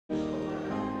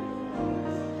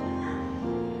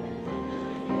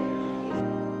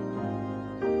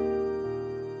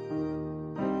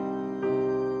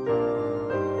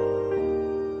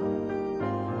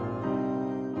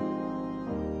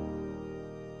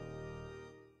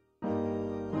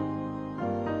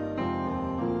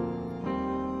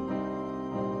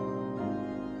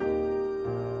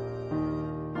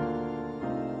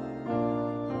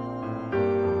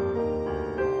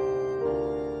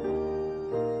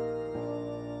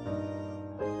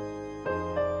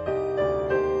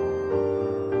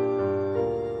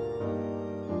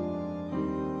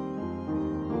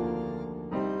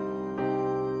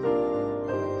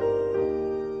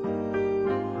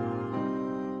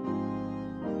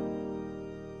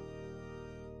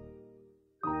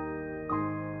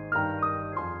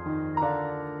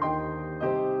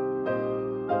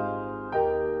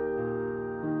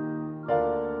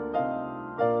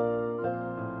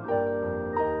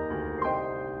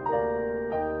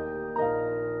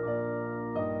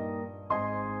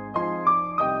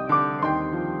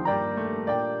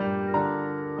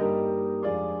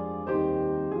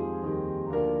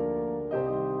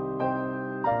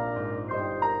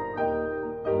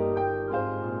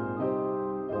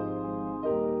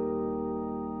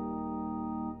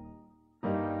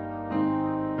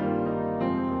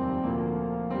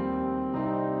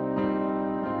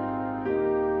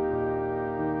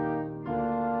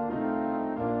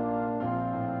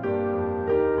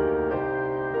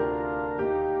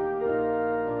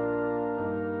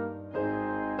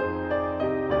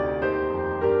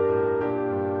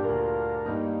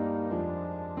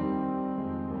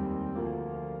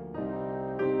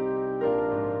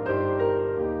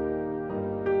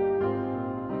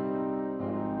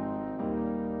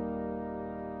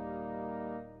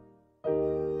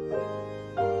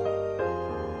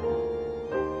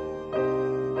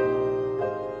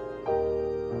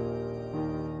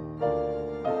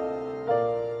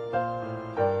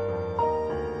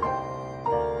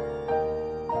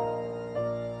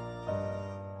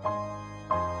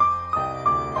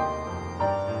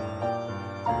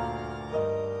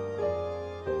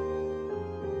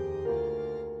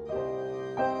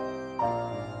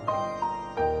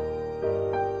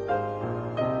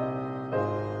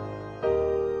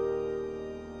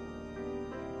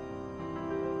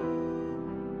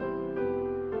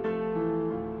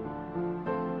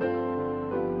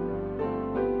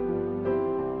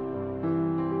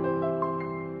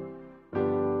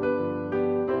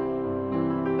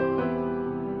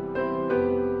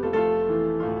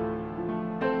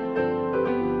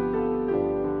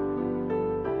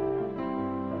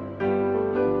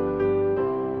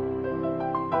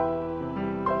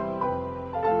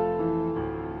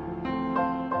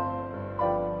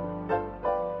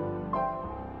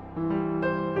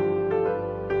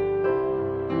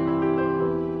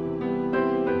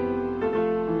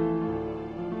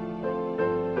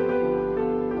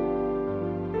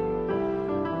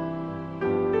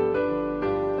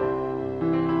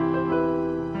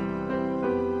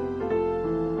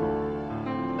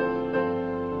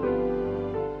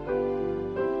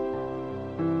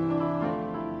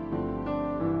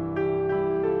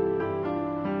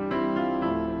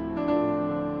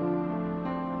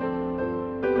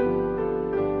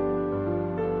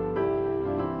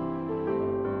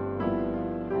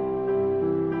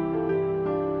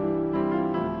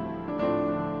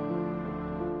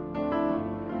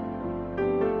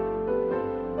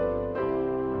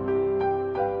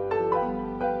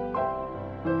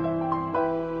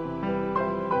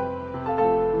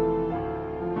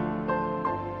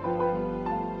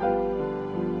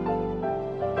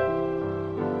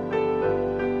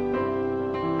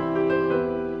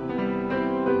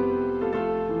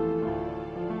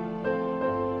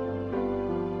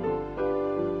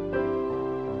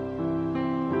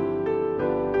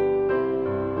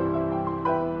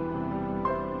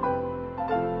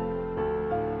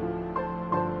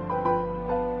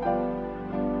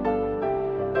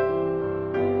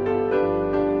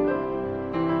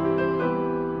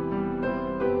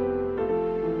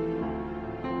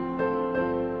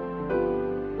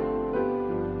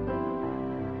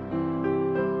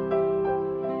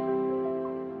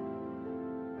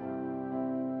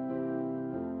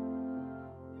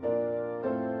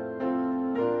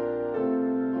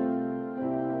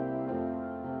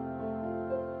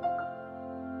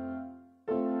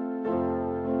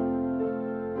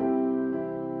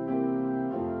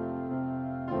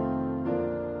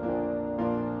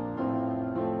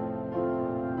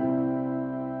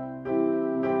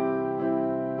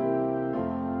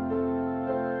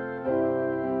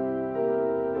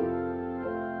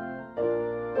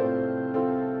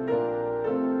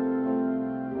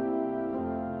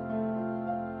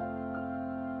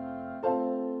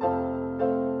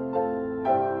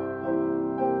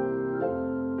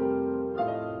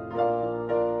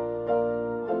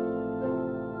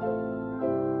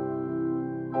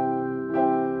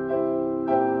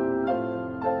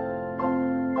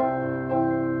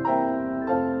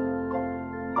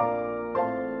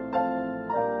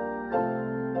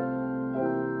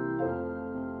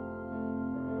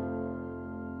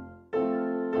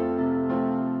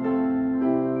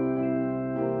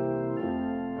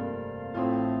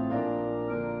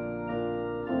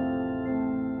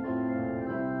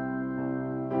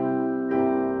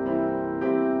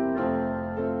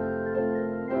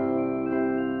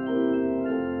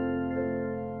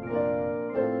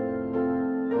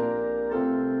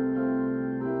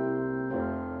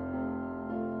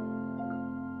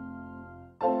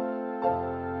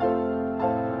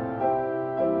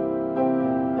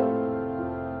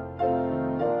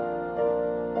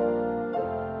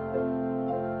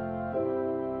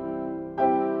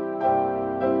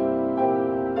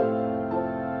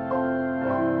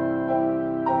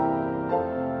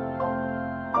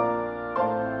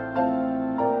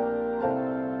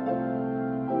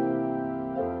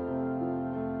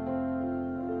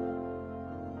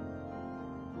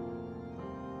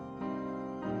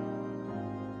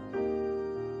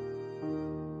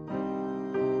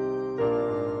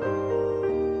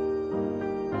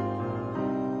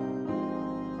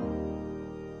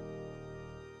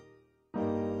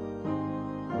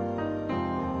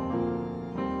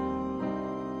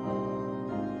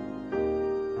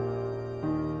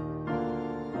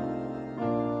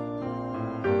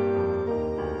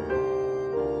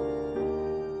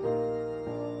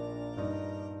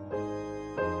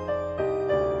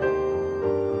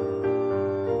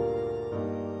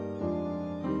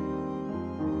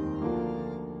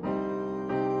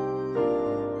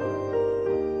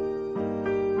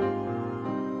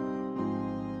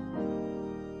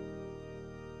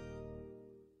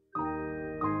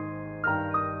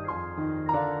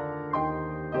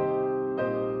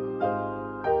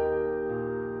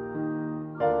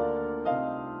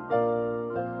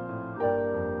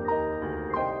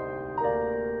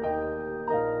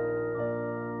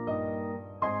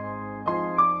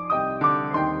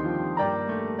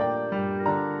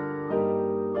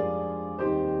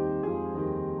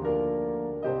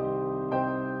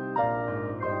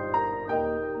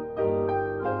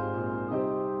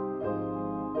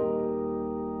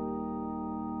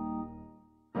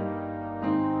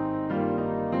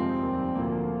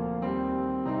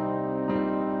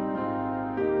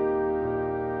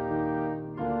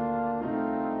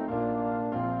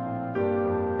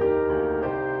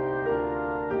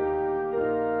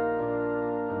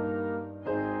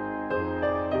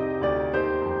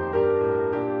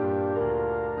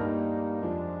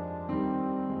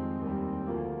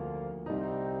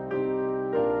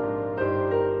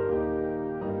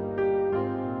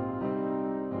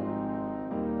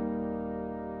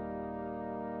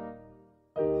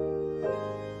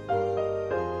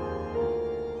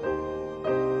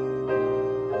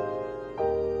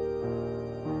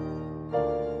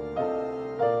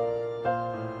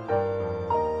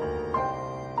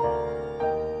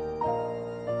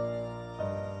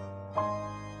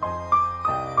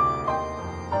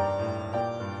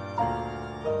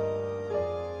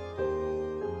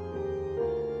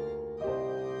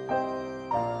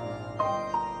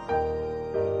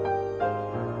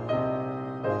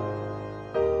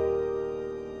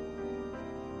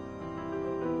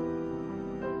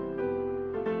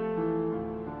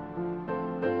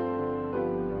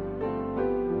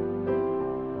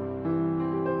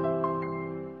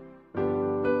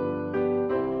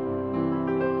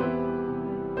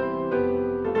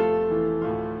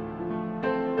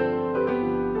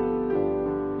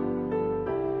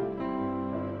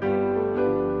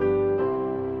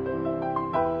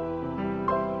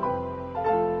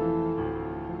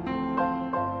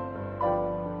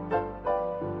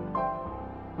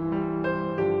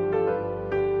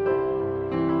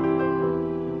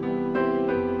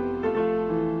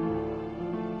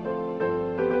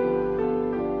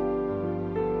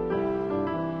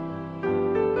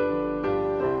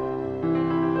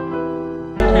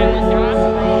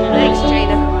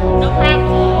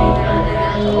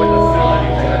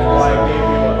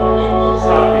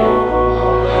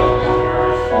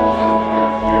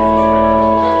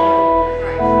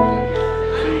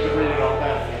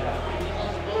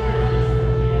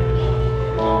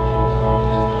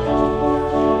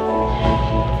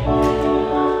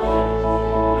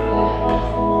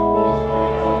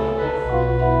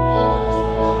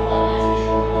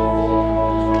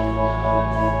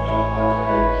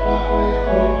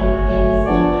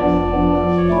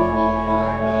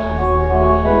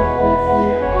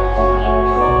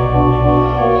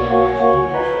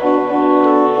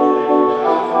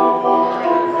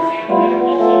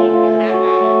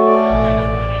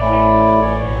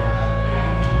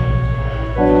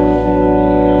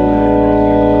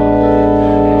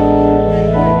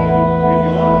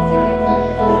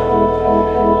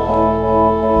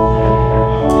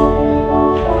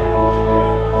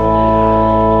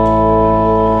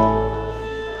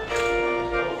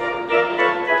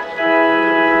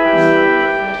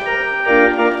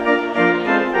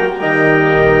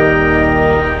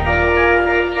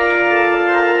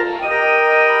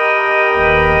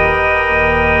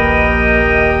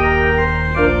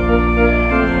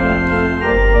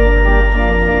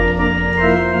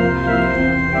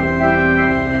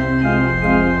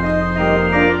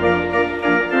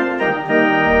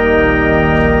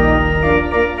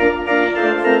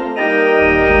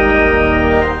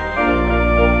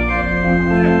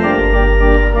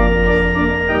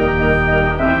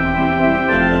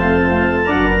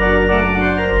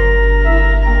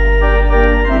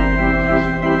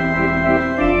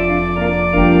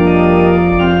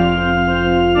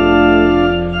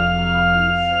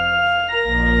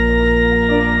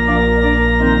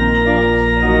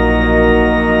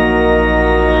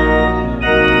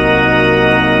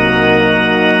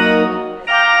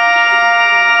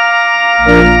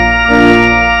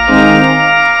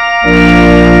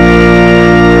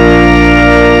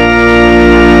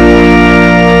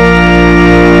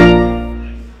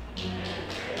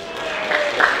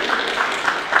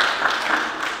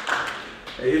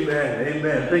Amen.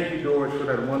 Amen. Thank you, Doris, for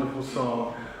that wonderful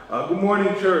song. Good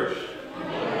morning, church.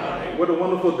 What a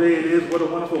wonderful day it is. What a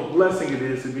wonderful blessing it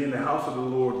is to be in the house of the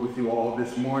Lord with you all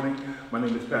this morning. My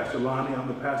name is Pastor Lonnie. I'm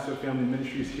the pastor of Family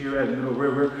Ministries here at Middle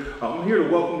River. I'm here to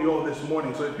welcome you all this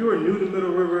morning. So if you are new to Middle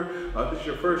River, this is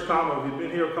your first time, or if you've been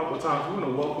here a couple of times, we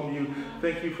want to welcome you.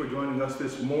 Thank you for joining us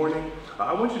this morning.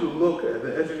 I want you to look at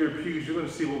the edge of your pews. You're going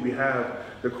to see what we have.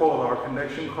 They're called our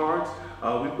connection cards.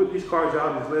 We put these cards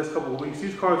out these last couple of weeks.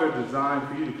 These cards are designed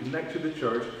for you to connect to the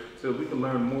church so that we can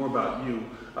learn more about you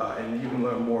and you can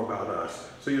learn more about us.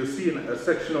 So you'll see a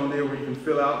section on there where you can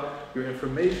fill out your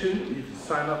information. You can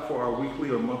sign up for our weekly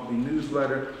or monthly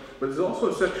newsletter. But there's also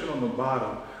a section on the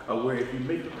bottom where if you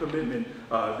make a commitment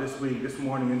this week, this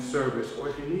morning in service, or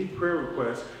if you need prayer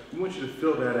requests, we want you to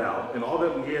fill that out. And all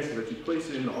that we ask is that you place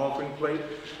it in the offering plate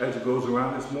as it goes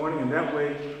around this morning. And that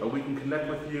way we can connect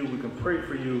with you, we can pray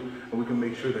for you, and we can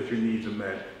make sure that your needs are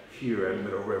met here at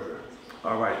Middle River.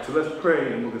 All right, so let's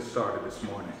pray and we'll get started this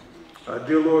morning.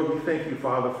 Dear Lord, we thank you,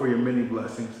 Father, for your many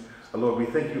blessings. Lord, we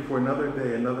thank you for another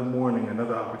day, another morning,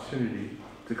 another opportunity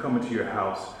to come into your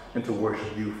house and to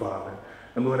worship you, Father.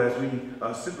 And Lord, as we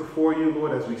sit before you,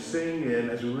 Lord, as we sing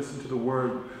and as we listen to the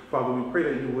word, Father, we pray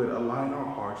that you would align our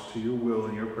hearts to your will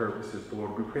and your purposes,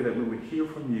 Lord. We pray that we would hear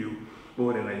from you,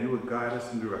 Lord, and that you would guide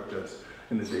us and direct us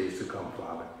in the days to come,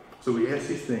 Father. So we ask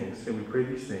these things and we pray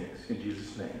these things in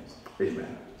Jesus' name.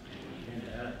 Amen.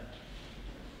 Amen.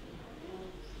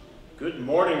 Good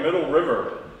morning, Middle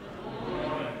River.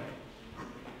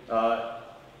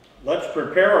 Let's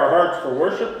prepare our hearts for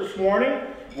worship this morning.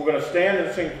 We're going to stand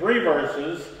and sing 3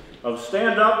 verses of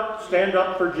Stand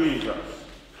Up for Jesus.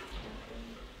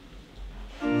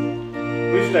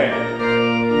 Please stand.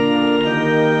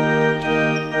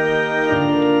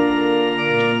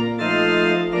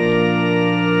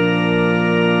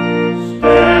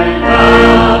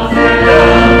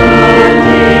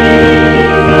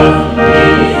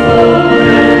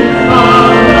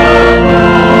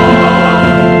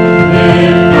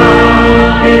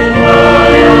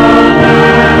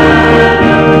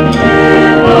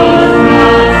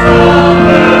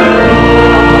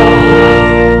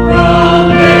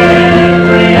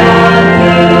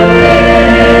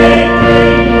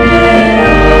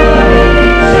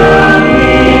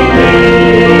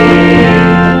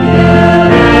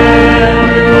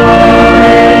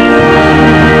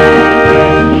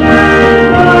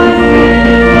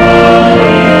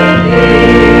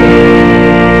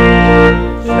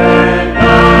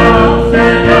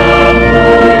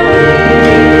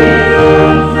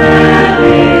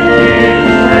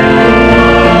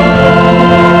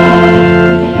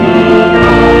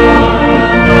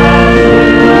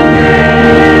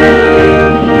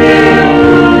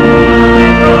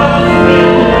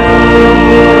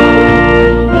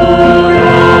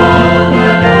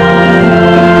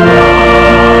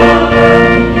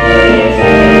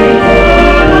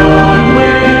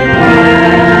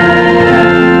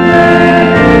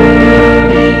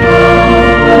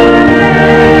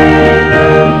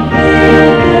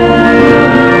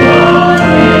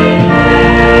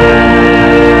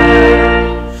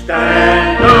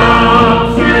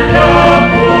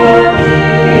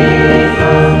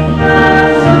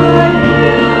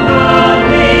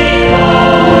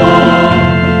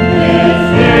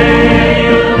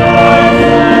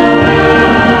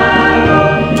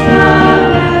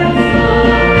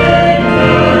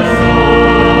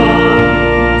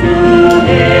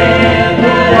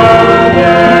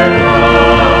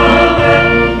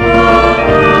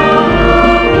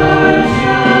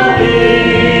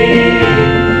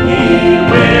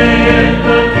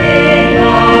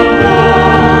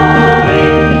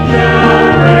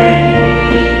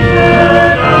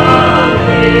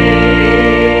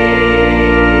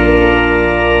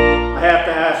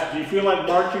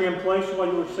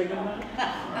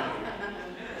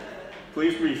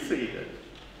 Please be seated.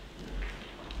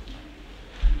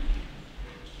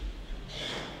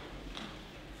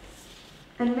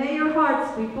 And may your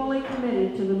hearts be fully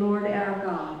committed to the Lord our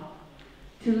God,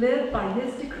 to live by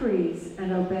his decrees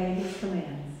and obey his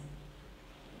commands.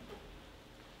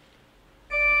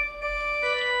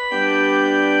 Thank you.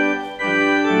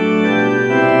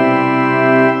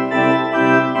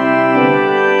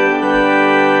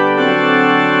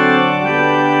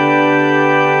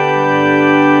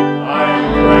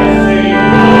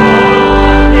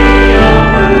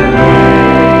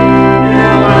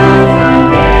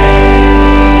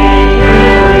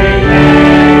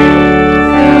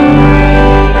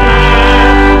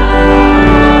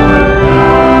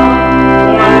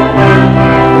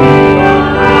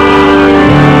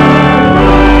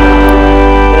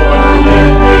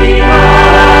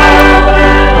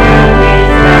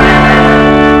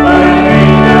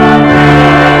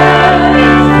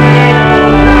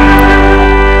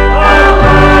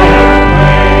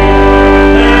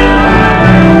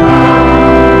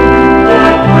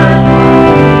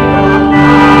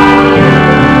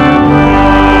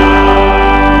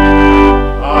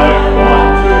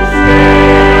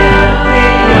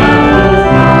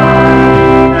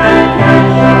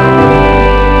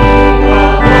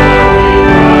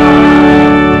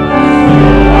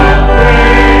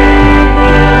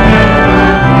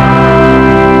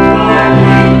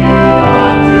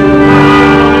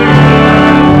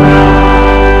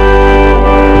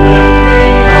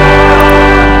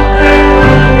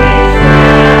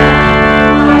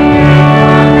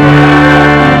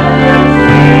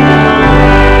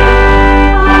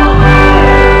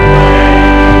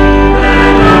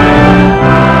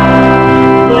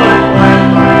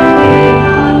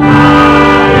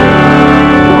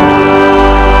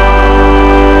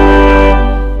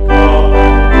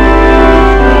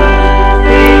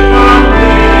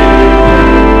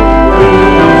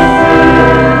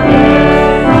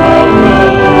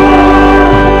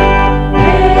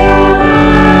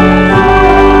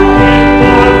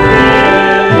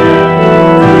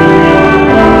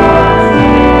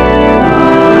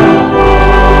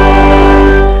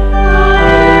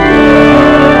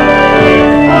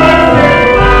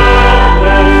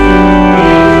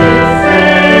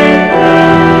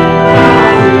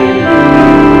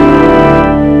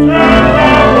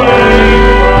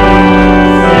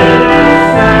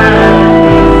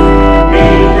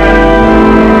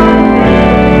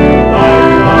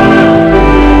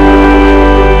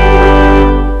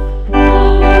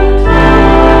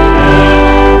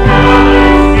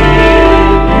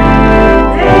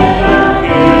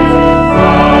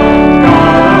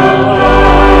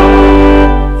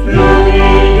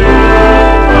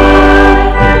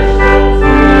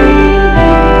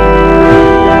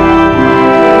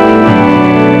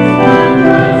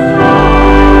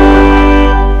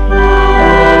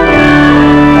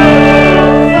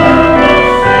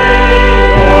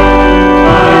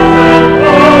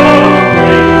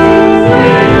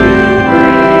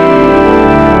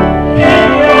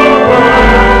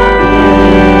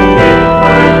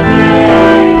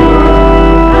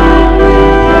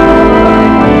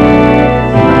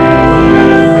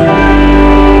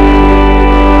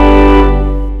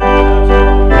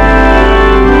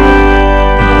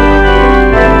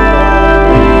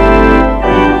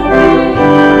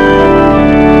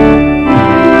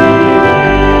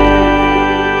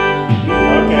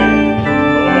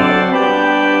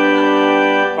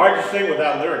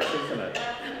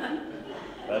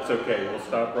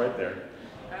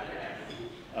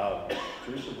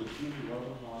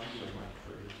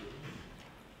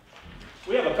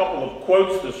 We have a couple of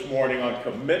quotes this morning on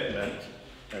commitment,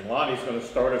 and Lonnie's going to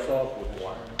start us off with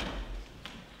one.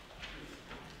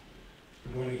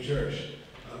 Good morning, church.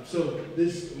 So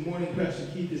this morning, Pastor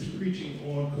Keith is preaching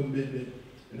on commitment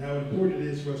and how important it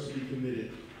is for us to be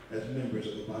committed as members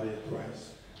of the body of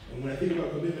Christ. And when I think about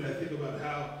commitment, I think about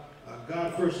how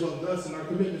God first loved us, and our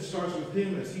commitment starts with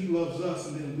him as he loves us,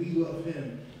 and then we love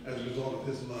him as a result of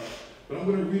his love. But I'm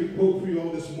going to read a quote for you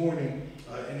all this morning,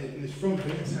 and it's from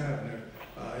Vance Havner.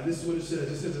 And this is what it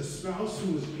says. It says, a spouse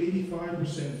who is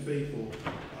 85% faithful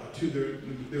to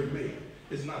their mate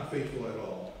is not faithful at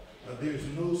all. There is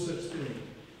no such thing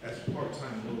as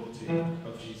part-time loyalty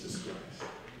of Jesus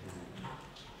Christ.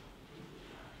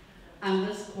 And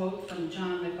this quote from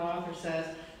John MacArthur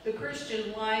says, the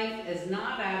Christian life is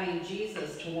not adding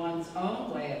Jesus to one's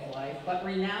own way of life, but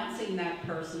renouncing that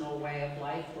personal way of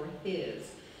life for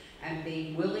his, and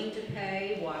being willing to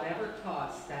pay whatever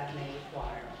cost that may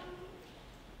require.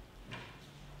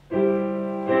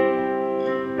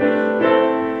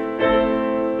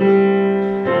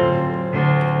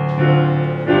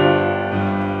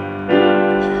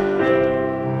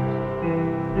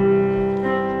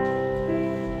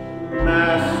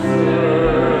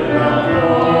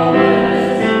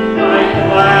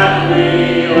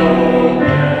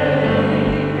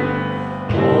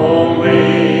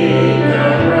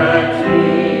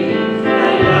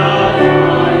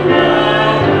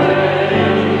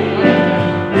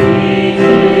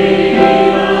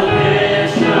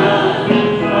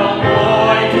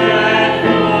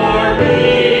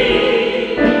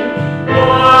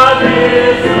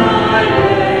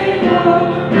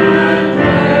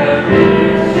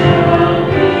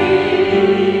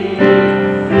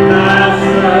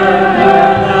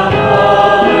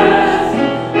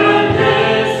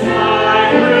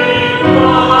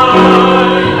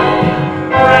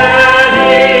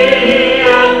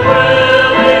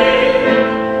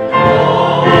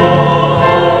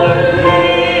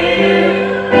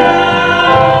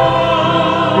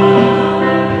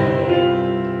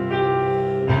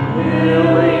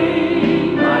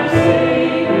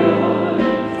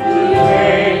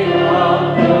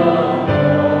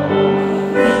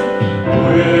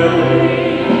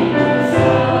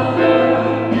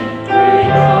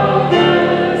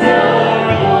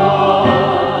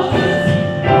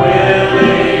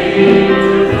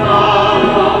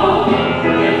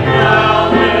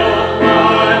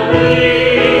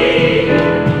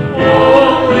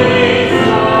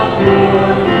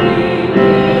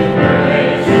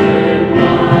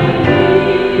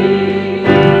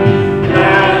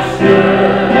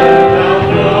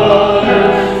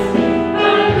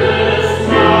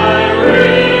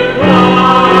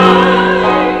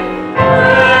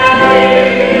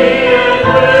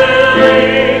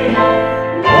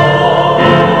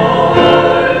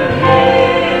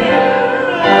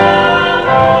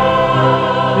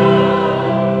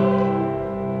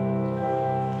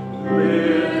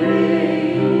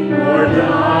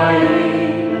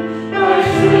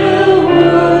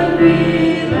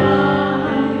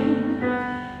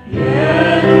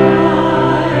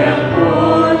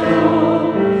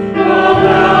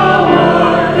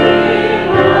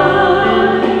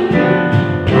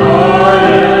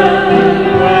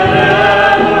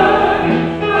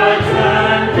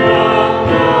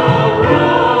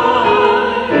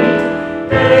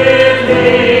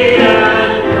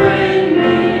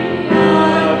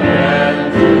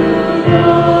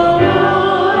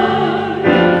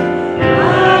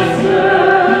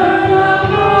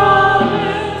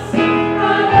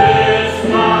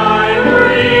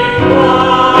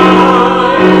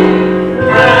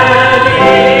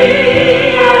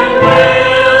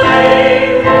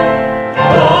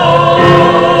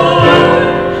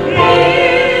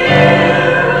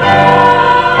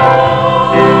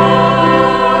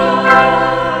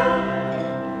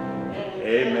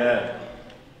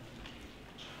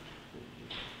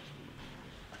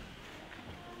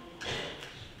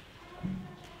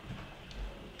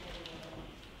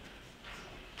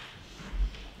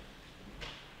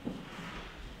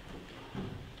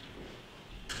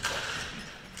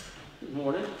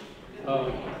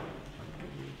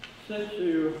 Since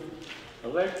you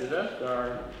elected us,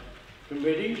 our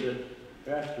committee, the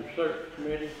pastor search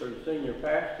committee for the senior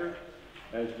pastor,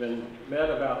 has been met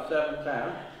about 7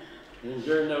 times. And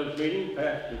during those meetings,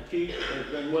 Pastor Keith has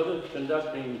been with us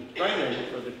conducting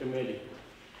training for the committee,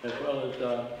 as well as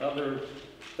other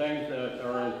things that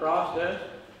are in process,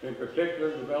 in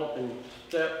particular developing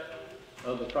steps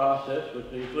of the process, which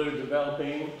include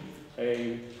developing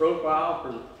a profile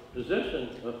for the position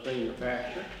of senior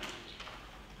pastor,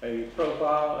 a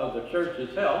profile of the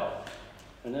church's health,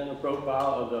 and then a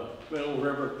profile of the Middle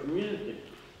River community.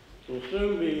 We'll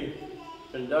soon be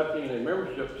conducting a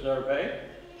membership survey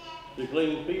to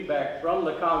glean feedback from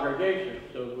the congregation.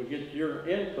 So we get your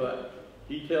input.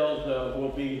 Details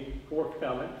will be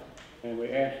forthcoming, and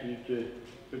we ask you to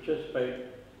participate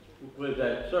with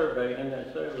that survey in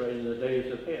the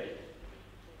days ahead.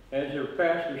 As your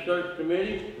pastor search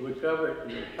committee, we cover it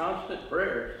in your constant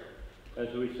prayers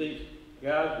as we seek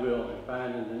God's will in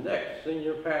finding the next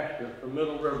senior pastor for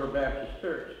Middle River Baptist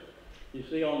Church. You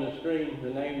see on the screen the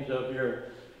names of your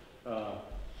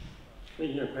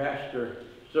senior pastor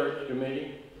search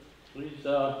committee. Please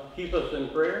keep us in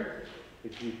prayer.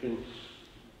 If you can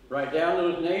write down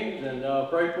those names and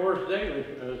pray for us daily,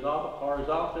 as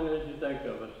often as you think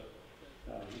of us.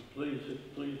 Please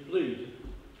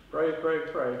pray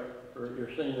for your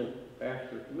senior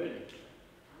pastor committee.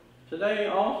 Today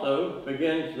also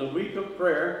begins the week of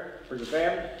prayer for the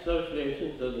Baptist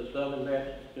associations of the Southern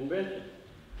Baptist Convention.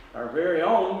 Our very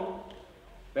own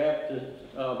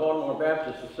Baltimore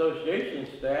Baptist Association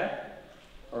staff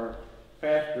are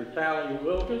Pastor Tally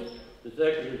Wilkes,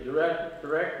 Executive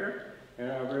Director,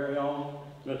 and our very own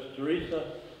Miss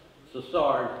Teresa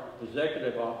Sassard,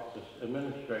 Executive Office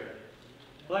Administrator.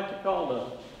 I'd like to call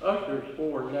the ushers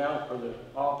forward now for the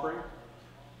offering,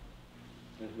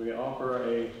 as we offer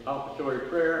a offertory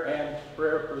prayer and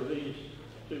prayer for these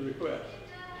two requests.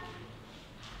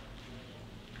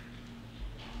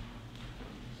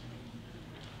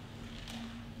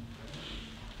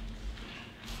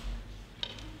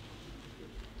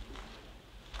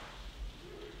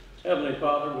 Heavenly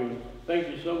Father, we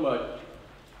thank you so much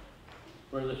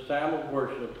for this time of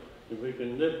worship, that we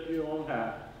can lift you on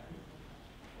high,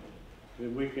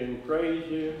 that we can praise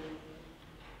you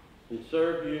and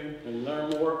serve you and learn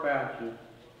more about you,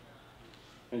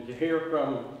 and to hear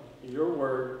from your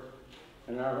word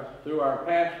and through our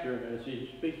pastor as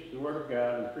he speaks the word of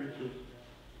God and preaches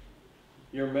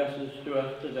your message to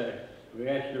us today. We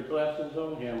ask your blessings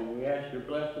on him. We ask your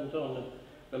blessings on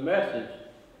the message,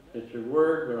 that your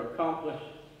word will accomplish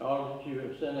all that you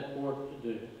have sent it forth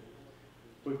to do.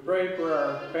 We pray for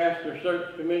our pastor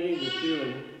search committee, that you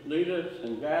would lead us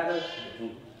and guide us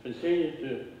and continue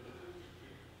to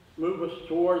move us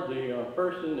toward the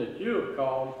person that you have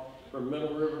called for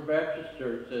Middle River Baptist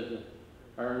Church as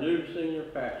our new senior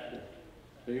pastor.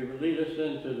 So you would lead us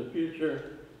into the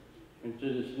future,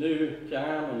 into this new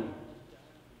time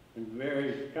and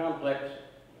very complex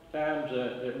times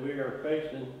that we are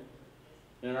facing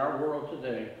in our world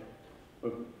today.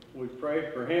 We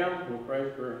pray for him, we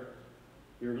pray for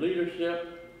your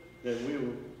leadership, that we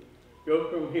will go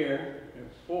from here and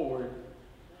forward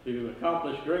to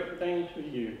accomplish great things for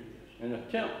you and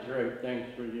attempt great things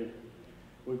for you.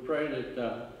 We pray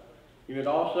that you would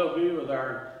also be with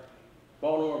our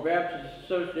Baltimore Baptist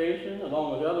Association,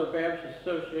 along with other Baptist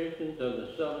associations of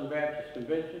the Southern Baptist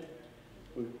Convention.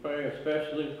 We pray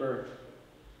especially for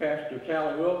Pastor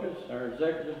Tally Wilkes, our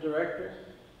Executive Director,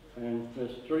 and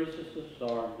Ms. Teresa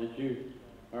Sassard, that you,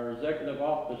 our Executive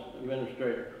Office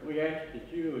Administrator. We ask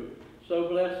that you would so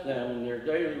bless them in their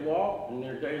daily walk and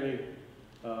their daily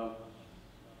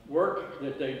work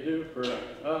that they do for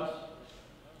us,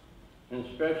 and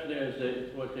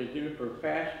especially what they do for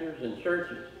pastors and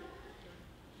churches.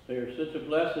 They are such a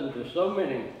blessing to so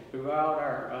many throughout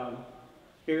our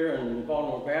here in the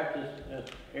Baltimore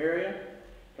Baptist area,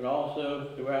 but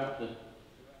also throughout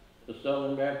the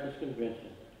Southern Baptist Convention.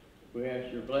 We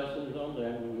ask your blessings on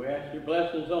them, and we ask your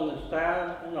blessings on this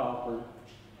tithe and offering,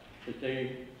 that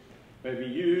they may be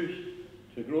used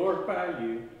to glorify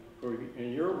you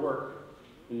in your work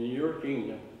and in your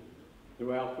kingdom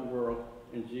throughout the world.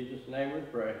 In Jesus' name we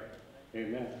pray.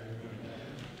 Amen.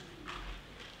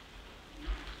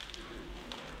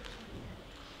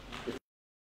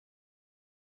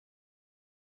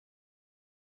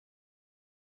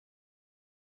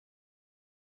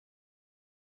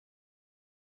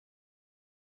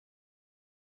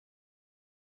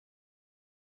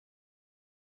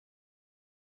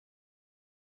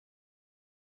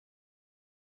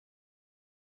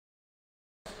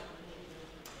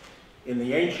 In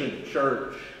the ancient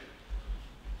church,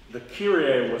 the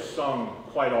Kyrie was sung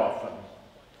quite often.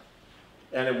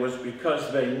 And it was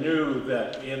because they knew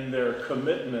that in their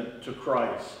commitment to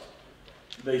Christ,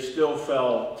 they still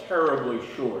fell terribly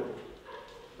short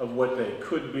of what they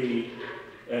could be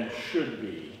and should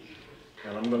be.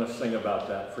 And I'm going to sing about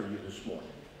that for you this morning.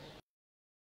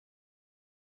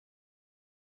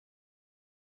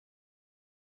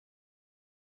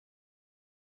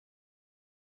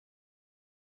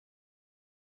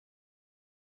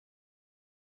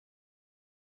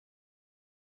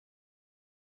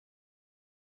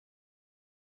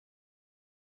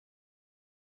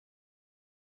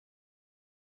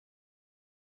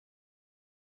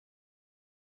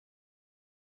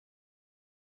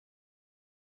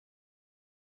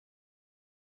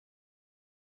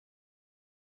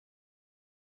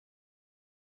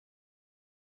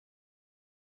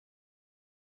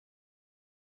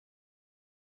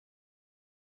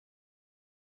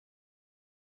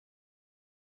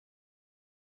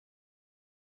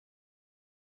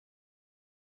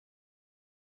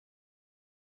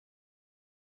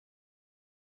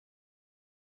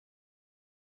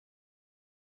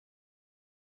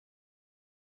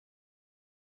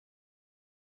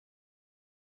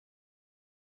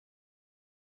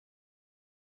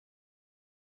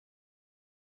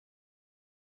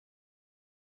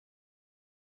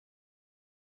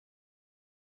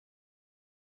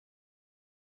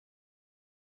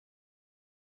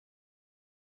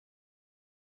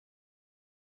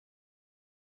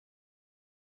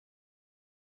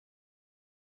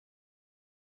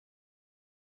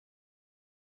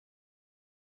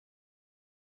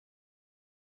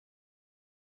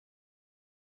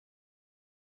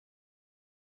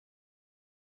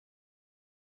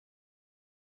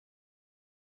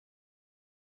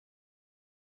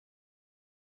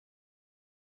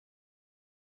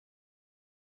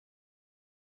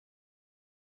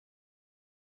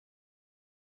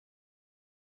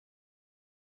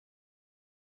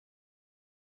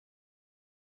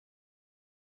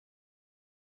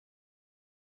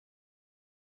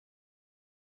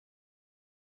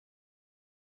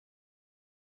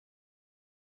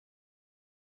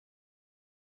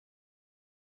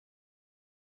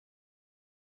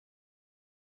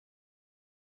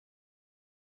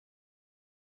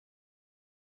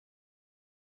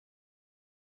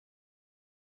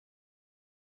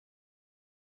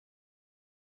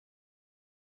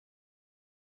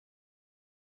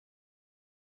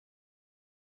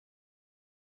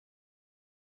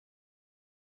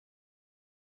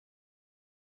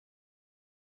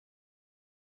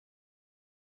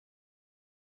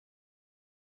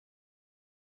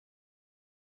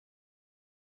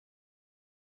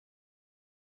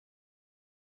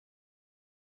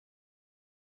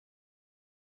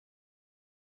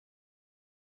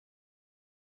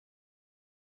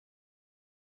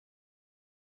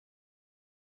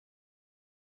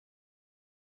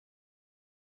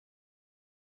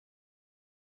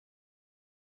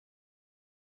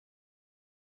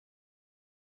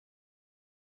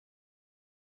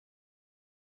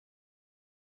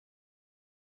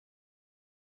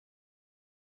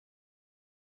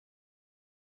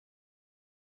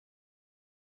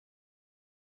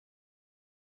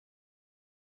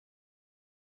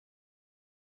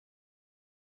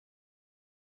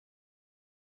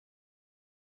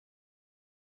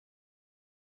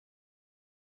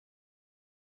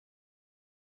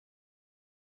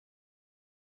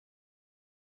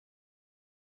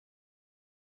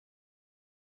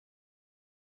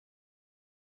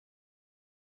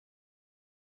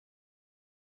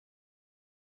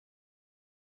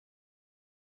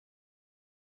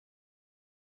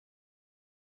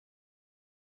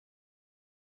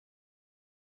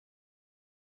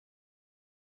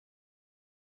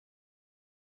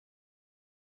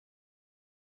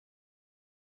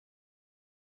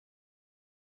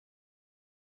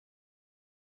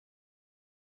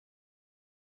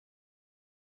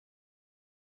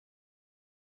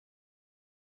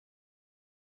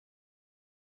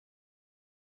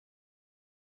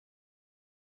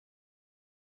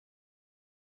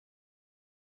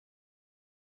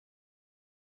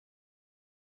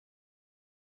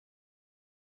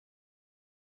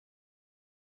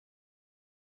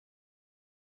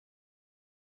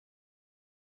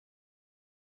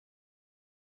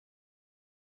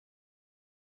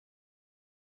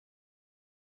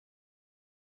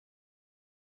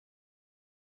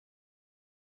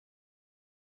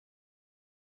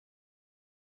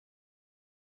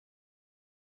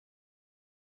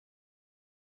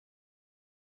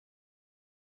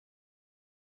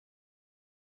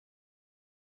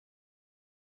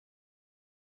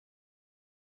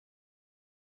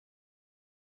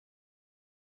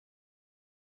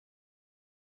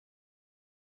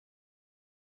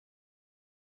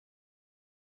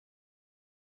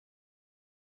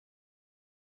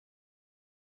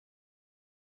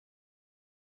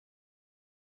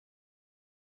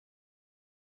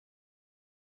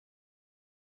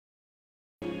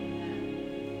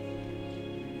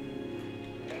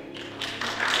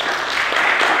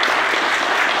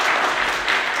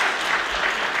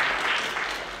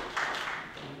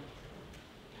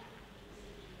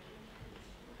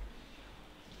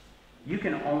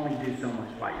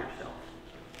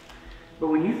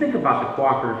 when you think about the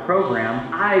cooperative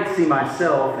program, I see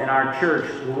myself in our church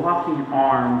locking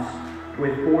arms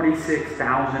with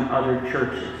 46,000 other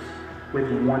churches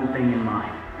with one thing in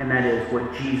mind, and that is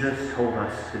what Jesus told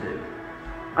us to do.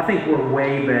 I think we're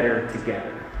way better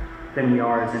together than we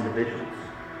are as individuals.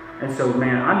 And so,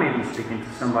 man, I may be speaking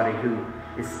to somebody who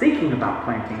is thinking about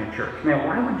planting a church. Man,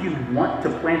 why would you want to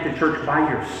plant a church by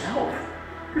yourself?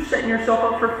 You're setting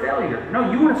yourself up for failure.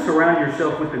 No, you want to surround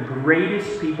yourself with the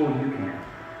greatest people you can.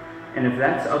 And if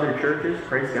that's other churches,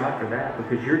 praise God for that,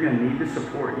 because you're going to need the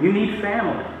support. You need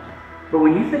family. But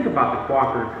when you think about the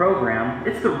cooperative program,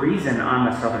 it's the reason I'm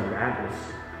a Southern Baptist.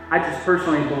 I just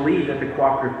personally believe that the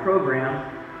cooperative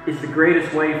program is the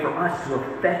greatest way for us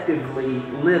to effectively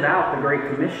live out the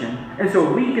Great Commission. And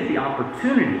so we get the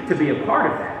opportunity to be a part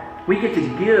of that. We get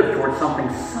to give towards something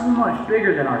so much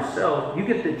bigger than ourselves. You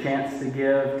get the chance to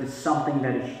give to something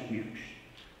that is huge.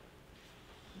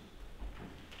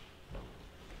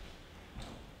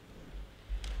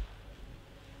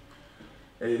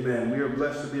 Amen. We are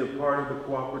blessed to be a part of the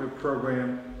cooperative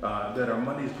program, that our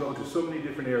monies go to so many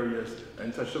different areas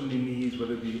and touch so many needs,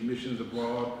 whether it be missions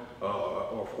abroad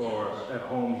or at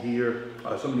home here.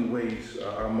 So many ways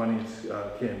our monies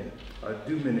can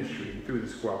do ministry through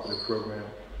this cooperative program.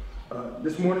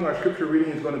 This morning our scripture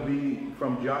reading is going to be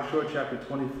from Joshua chapter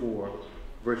 24,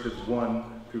 verses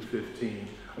 1 through 15.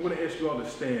 I'm going to ask you all to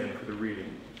stand for the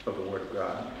reading of the Word of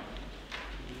God.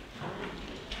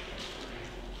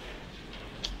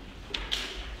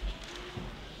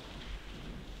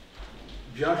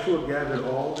 Joshua gathered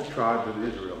all the tribes of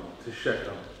Israel to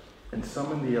Shechem and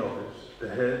summoned the elders, the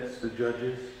heads, the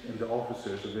judges, and the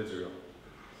officers of Israel.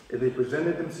 And they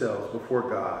presented themselves before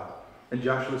God. And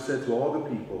Joshua said to all the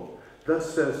people,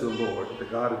 "Thus says the Lord, the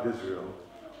God of Israel,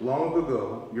 long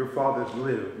ago your fathers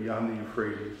lived beyond the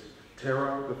Euphrates,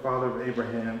 Terah, the father of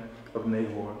Abraham, of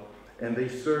Nahor, and they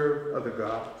served other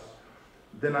gods.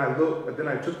 Then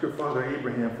I took your father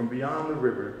Abraham from beyond the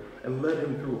river and led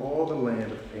him through all the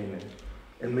land of Canaan,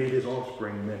 and made his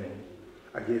offspring many.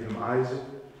 I gave him Isaac,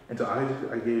 and to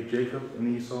Isaac I gave Jacob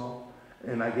and Esau,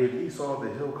 and I gave Esau the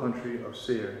hill country of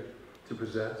Seir to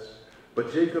possess.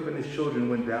 But Jacob and his children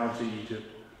went down to Egypt.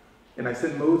 And I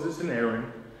sent Moses and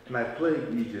Aaron, and I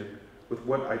plagued Egypt with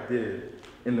what I did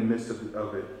in the midst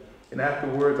of it. And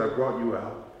afterwards I brought you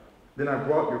out. Then I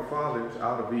brought your fathers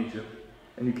out of Egypt,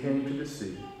 and you came to the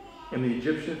sea. And the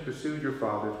Egyptians pursued your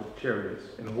fathers with chariots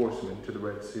and horsemen to the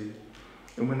Red Sea.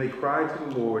 And when they cried to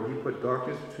the Lord, he put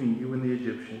darkness between you and the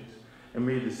Egyptians, and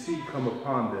made the sea come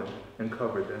upon them and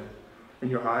covered them. And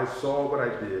your eyes saw what I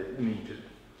did in Egypt.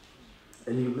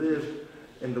 And you lived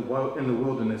in the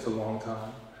wilderness a long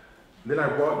time. Then I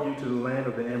brought you to the land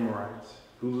of the Amorites,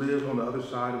 who lived on the other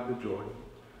side of the Jordan.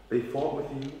 They fought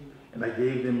with you, and I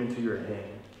gave them into your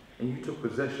hand. And you took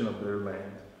possession of their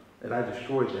land, and I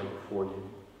destroyed them before you.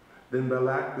 Then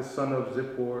Balak the son of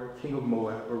Zippor, king of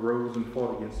Moab, arose and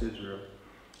fought against Israel.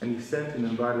 And he sent and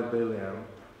invited Balaam,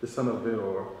 the son of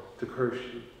Beor, to curse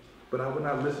you. But I would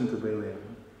not listen to Balaam.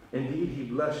 Indeed, he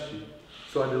blessed you,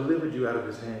 so I delivered you out of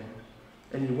his hand.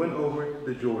 And you went over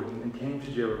the Jordan and came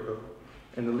to Jericho.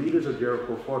 And the leaders of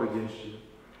Jericho fought against you,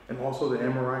 and also the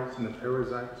Amorites and the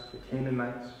Perizzites, the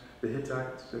Canaanites, the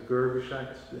Hittites, the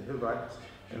Girgashites, the Hivites,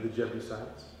 and the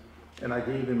Jebusites. And I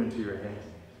gave them into your hand.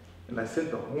 And I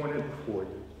sent the hornet before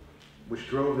you, which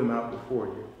drove them out before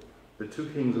you, the two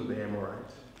kings of the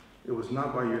Amorites. It was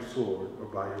not by your sword or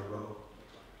by your bow.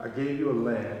 I gave you a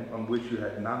land on which you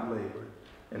had not labored,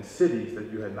 and cities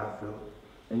that you had not built,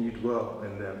 and you dwell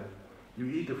in them. You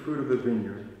eat the fruit of the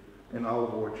vineyard and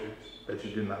olive orchards that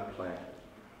you did not plant.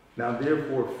 Now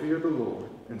therefore fear the Lord,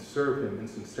 and serve him in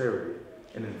sincerity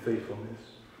and in faithfulness.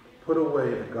 Put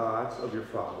away the gods of your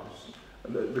fathers,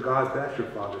 the gods that your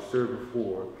fathers served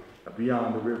before,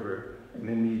 beyond the river and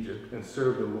in Egypt, and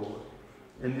serve the Lord.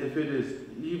 And if it is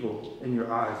evil in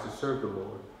your eyes to serve the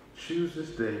Lord, choose this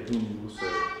day whom you will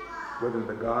serve, whether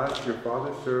the gods your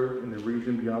fathers served in the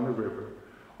region beyond the river,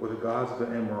 or the gods of the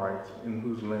Amorites in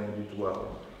whose land you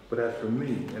dwell. But as for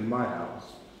me and my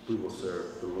house, we will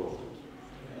serve the Lord.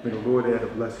 May the Lord add a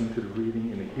blessing to the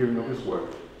reading and the hearing of his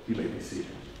word. You may be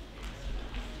seated.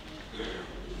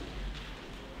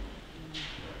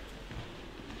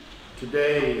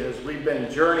 Today, as we've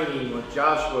been journeying with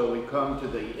Joshua, we come to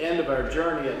the end of our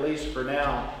journey, at least for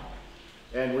now,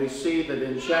 and we see that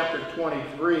in chapter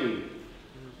 23,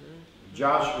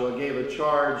 Joshua gave a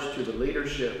charge to the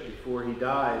leadership before he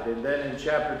died. And then in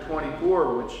chapter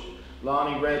 24, which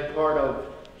Lonnie read part of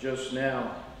just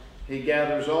now, he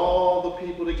gathers all the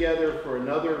people together for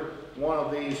another one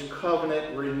of these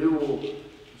covenant renewal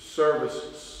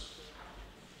services.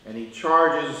 And he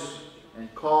charges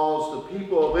and calls the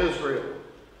people of Israel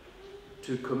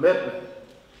to commitment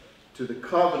to the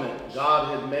covenant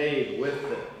God had made with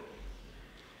them.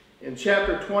 In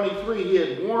chapter 23, he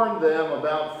had warned them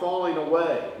about falling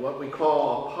away, what we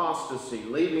call apostasy,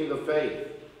 leaving the faith.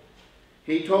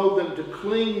 He told them to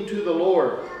cling to the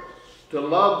Lord, to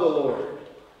love the Lord,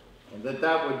 and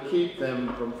that would keep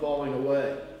them from falling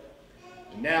away.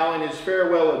 Now in his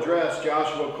farewell address,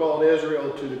 Joshua called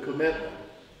Israel to the commitment,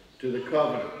 to the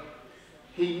covenant.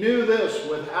 He knew this: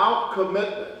 without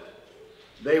commitment,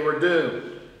 they were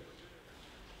doomed.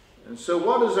 And so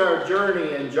what does our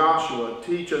journey in Joshua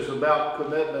teach us about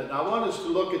commitment? And I want us to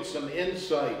look at some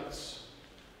insights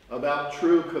about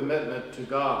true commitment to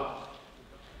God.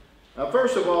 Now,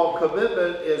 first of all,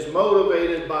 commitment is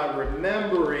motivated by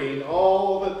remembering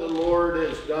all that the Lord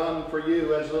has done for you.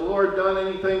 Has the Lord done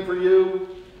anything for you?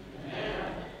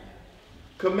 Amen.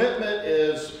 Commitment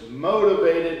is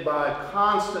motivated by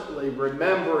constantly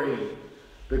remembering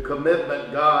the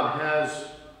commitment God has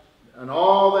and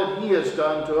all that he has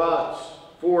done to us,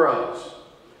 for us.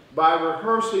 By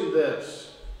rehearsing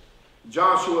this,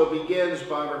 Joshua begins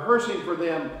by rehearsing for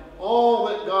them all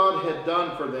that God had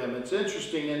done for them. It's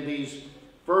interesting, in these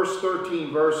first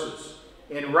 13 verses,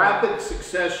 in rapid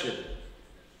succession,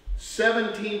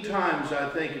 17 times, I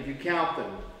think, if you count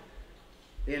them,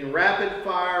 in rapid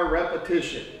fire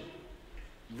repetition.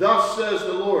 Thus says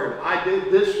the Lord, I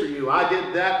did this for you, I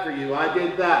did that for you, I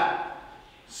did that.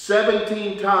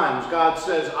 17 times God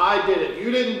says, I did it.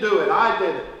 You didn't do it, I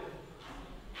did it.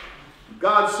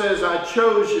 God says, I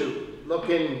chose you. Look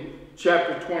in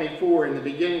chapter 24, in the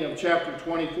beginning of chapter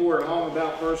 24, along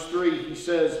about verse 3, he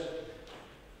says,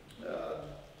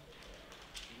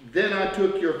 then I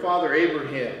took your father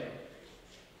Abraham.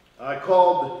 I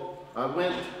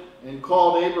went and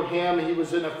called Abraham. He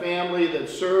was in a family that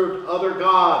served other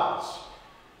gods.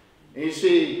 And you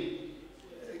see,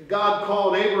 God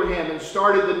called Abraham and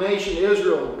started the nation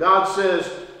Israel. God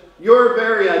says, your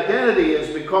very identity is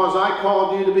because I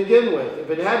called you to begin with. If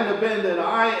it hadn't have been that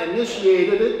I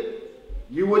initiated it,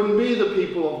 you wouldn't be the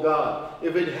people of God.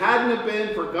 If it hadn't have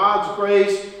been for God's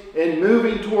grace and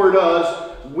moving toward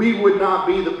us, we would not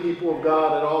be the people of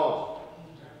God at all.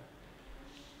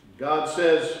 God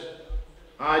says,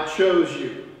 I chose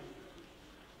you.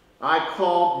 I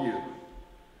called you.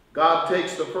 God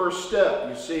takes the first step,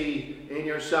 you see, in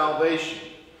your salvation.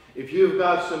 If you've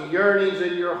got some yearnings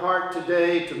in your heart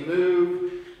today to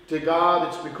move to God,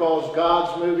 it's because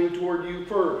God's moving toward you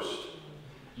first.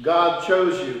 God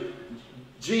chose you.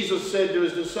 Jesus said to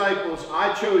his disciples,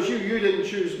 I chose you, you didn't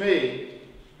choose me.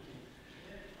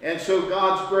 And so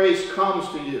God's grace comes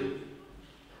to you.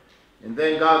 And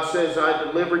then God says, I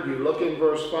delivered you. Look in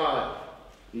verse 5.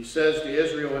 He says to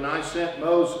Israel, and I sent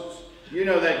Moses. You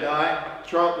know that guy,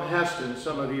 Charlton Heston,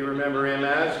 some of you remember him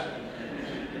as.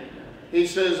 He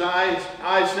says,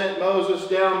 I sent Moses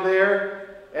down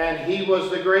there, and he was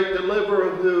the great deliverer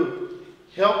who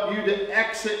helped you to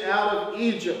exit out of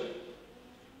Egypt.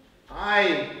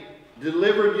 I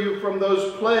delivered you from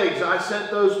those plagues. I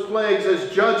sent those plagues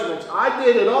as judgments. I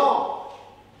did it all.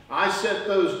 I sent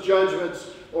those judgments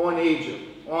on Egypt,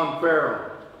 on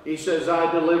Pharaoh. He says,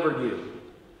 I delivered you.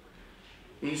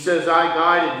 He says, I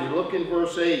guided you. Look in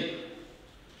verse 8.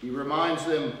 He reminds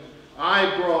them,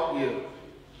 I brought you.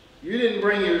 You didn't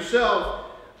bring yourself.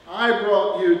 I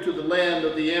brought you to the land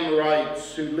of the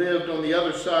Amorites who lived on the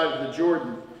other side of the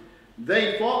Jordan.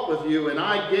 They fought with you, and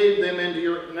I gave them into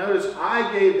your, notice,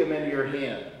 I gave them into your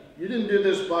hand. You didn't do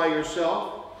this by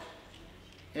yourself.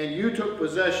 And you took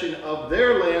possession of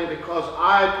their land because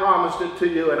I promised it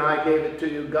to you and I gave it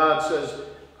to you. God says,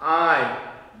 I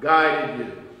guided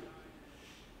you.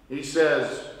 He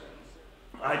says,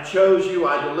 I chose you,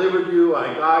 I delivered you,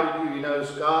 I guided you. You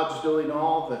notice God's doing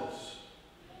all this.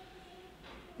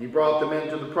 He brought them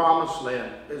into the promised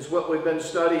land. It's what we've been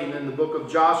studying in the book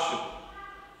of Joshua.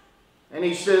 And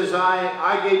he says,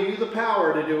 I gave you the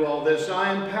power to do all this.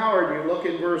 I empowered you. Look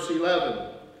in verse 11.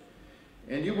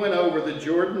 And you went over the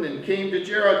Jordan and came to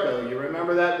Jericho. You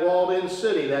remember that walled-in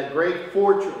city, that great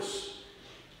fortress.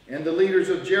 And the leaders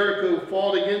of Jericho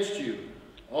fought against you.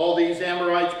 All these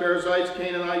Amorites, Perizzites,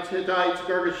 Canaanites, Hittites,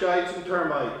 Girgashites, and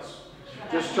termites.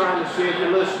 Just trying to see if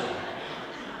you're listening.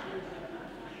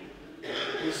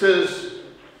 He says,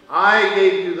 I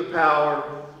gave you the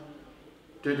power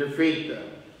to defeat them.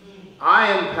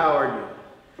 I empowered you.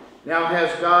 Now,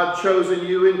 has God chosen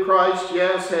you in Christ?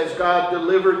 Yes. Has God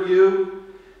delivered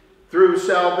you through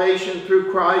salvation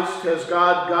through Christ? Has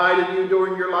God guided you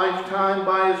during your lifetime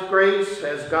by his grace?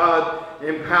 Has God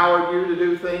empowered you to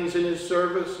do things in his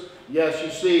service? Yes,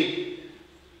 you see,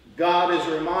 God is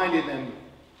reminding them,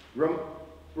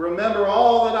 remember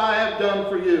all that I have done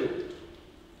for you.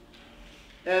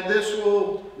 And this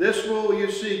will,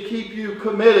 you see, keep you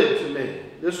committed to me.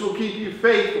 This will keep you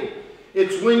faithful.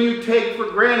 It's when you take for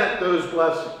granted those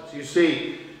blessings, you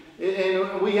see.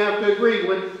 And we have to agree,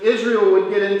 when Israel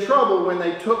would get in trouble when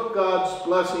they took God's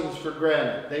blessings for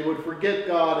granted. They would forget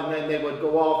God, and then they would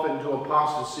go off into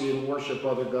apostasy and worship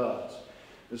other gods.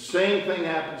 The same thing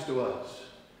happens to us.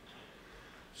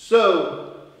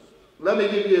 So, let me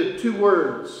give you 2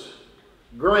 words.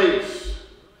 Grace.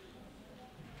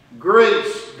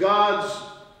 Grace, God's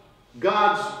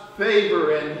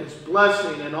favor and His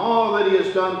blessing and all that He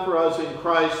has done for us in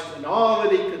Christ and all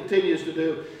that He continues to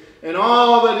do and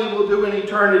all that He will do in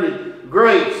eternity.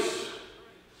 Grace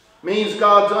means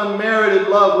God's unmerited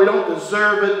love. We don't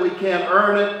deserve it. We can't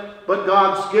earn it. But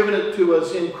God's given it to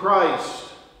us in Christ.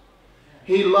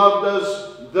 He loved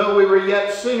us though we were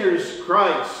yet sinners.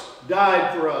 Christ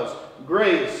died for us.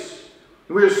 Grace.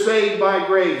 We're saved by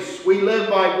grace. We live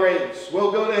by grace.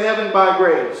 We'll go to heaven by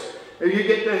grace. If you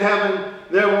get to heaven,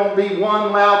 there won't be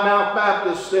one loudmouth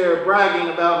Baptist there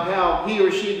bragging about how he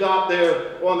or she got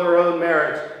there on their own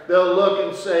merits. They'll look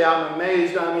and say, I'm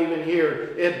amazed I'm even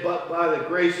here. But by the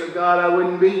grace of God, I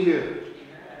wouldn't be here.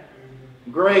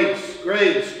 Grace,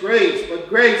 grace, grace. But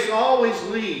grace always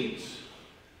leads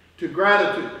to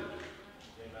gratitude.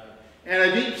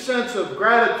 And a deep sense of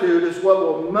gratitude is what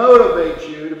will motivate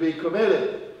you to be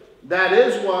committed. That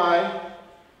is why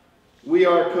we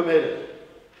are committed.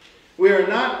 We are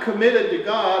not committed to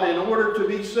God in order to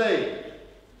be saved.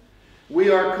 We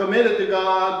are committed to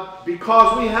God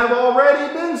because we have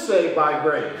already been saved by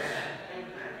grace.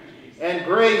 And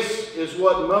grace is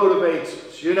what motivates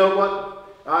us. You know what?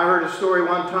 I heard a story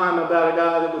one time about a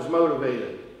guy that was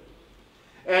motivated.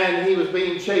 And he was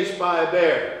being chased by a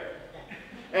bear.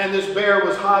 And this bear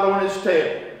was hot on his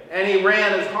tail. And he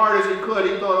ran as hard as he could.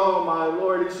 He thought, oh my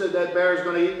Lord, he said that bear's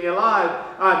going to eat me alive.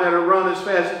 I better run as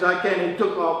fast as I can. And he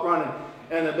took off running.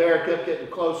 And the bear kept getting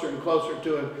closer and closer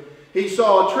to him. He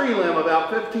saw a tree limb about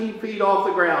 15 feet off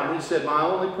the ground. He said, my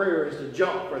only prayer is to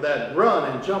jump for that. Run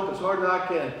and jump as hard as I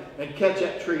can and catch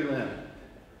that tree limb.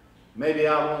 Maybe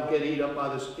I won't get eaten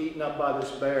up by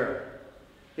this bear.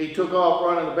 He took off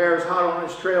running. The bear was hot on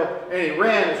his trail. And he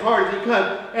ran as hard as he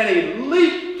could. And he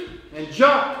leaped and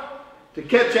jumped to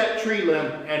catch that tree limb.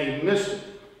 And he missed it.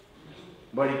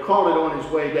 But he caught it on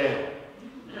his way down.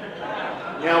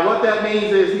 Now what that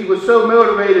means is he was so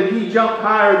motivated he jumped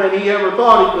higher than he ever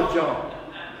thought he could jump.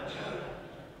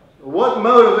 What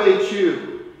motivates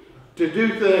you to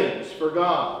do things for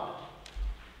God?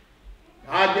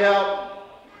 I doubt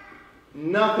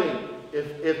nothing.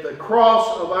 If the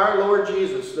cross of our Lord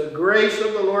Jesus, the grace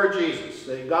of the Lord Jesus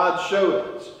that God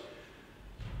showed us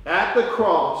at the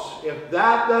cross, if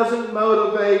that doesn't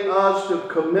motivate us to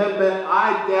commitment,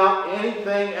 I doubt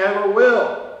anything ever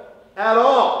will at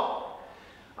all.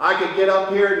 I could get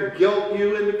up here and guilt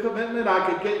you into commitment. I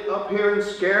could get up here and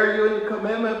scare you into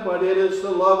commitment, but it is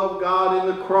the love of God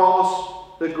in the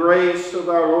cross, the grace of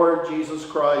our Lord Jesus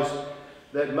Christ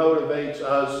that motivates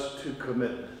us to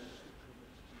commitment.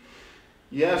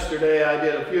 Yesterday I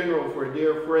did a funeral for a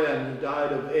dear friend who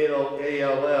died of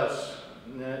ALS.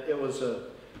 It was a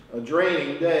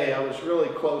draining day. I was really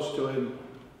close to him.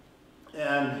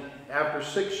 And after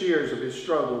 6 years of his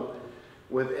struggle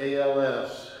with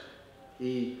ALS,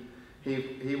 he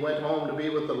went home to be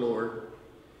with the Lord.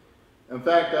 In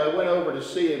fact, I went over to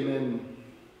see him in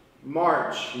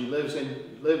March. He lived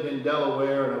in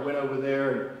Delaware, and I went over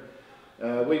there,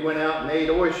 and we went out and ate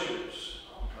oysters.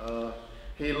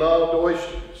 He loved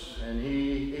oysters, and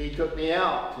he took me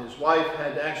out. His wife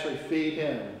had to actually feed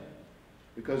him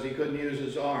because he couldn't use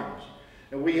his arms.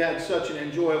 And we had such an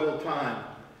enjoyable time.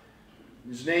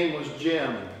 His name was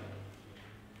Jim.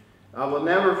 I will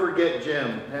never forget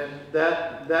Jim. And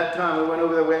that time we went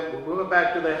over there, we went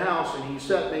back to the house, and he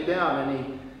sat me down,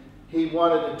 and he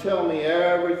wanted to tell me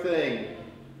everything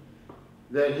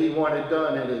that he wanted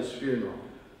done at his funeral.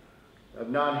 I've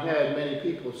not had many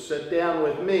people sit down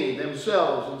with me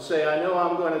themselves and say, I know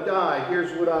I'm going to die.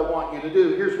 Here's what I want you to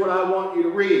do. Here's what I want you to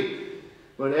read.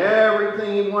 But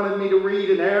everything he wanted me to read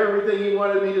and everything he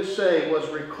wanted me to say was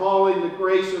recalling the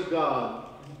grace of God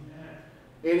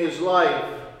in his life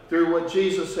through what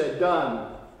Jesus had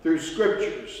done, through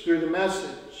scriptures, through the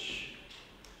message.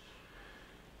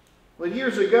 Well,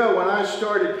 years ago when I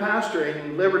started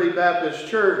pastoring Liberty Baptist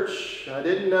Church, I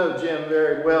didn't know Jim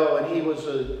very well, and he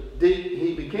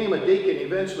became a deacon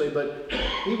eventually, but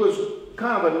he was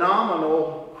kind of a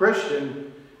nominal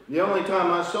Christian. The only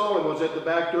time I saw him was at the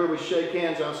back door. We shake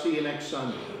hands, I'll see you next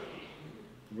Sunday.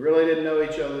 We really didn't know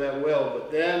each other that well,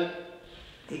 but then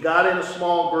he got in a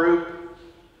small group,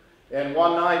 And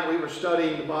one night we were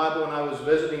studying the Bible, and I was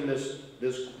visiting this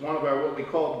one of our what we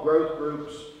called growth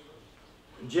groups.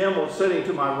 Jim was sitting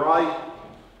to my right,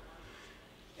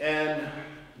 and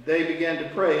they began to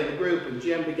pray in the group, and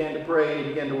Jim began to pray and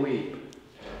he began to weep.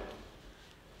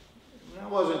 I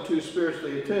wasn't too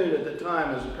spiritually attuned at the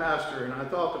time as a pastor, and I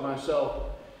thought to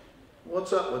myself,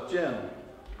 what's up with Jim?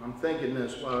 I'm thinking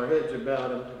this while our heads are bowed.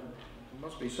 There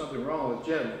must be something wrong with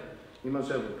Jim. He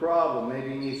must have a problem. Maybe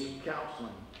he needs some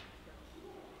counseling.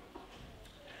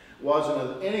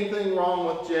 Wasn't anything wrong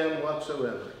with Jim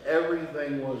whatsoever.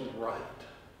 Everything was right.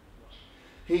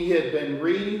 He had been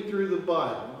reading through the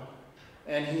Bible,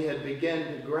 and he had begun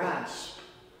to grasp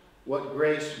what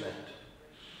grace meant.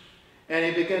 And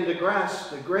he began to grasp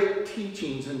the great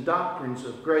teachings and doctrines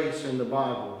of grace in the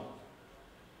Bible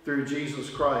through Jesus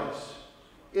Christ.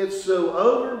 It so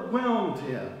overwhelmed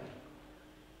him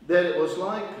that it was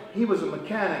like he was a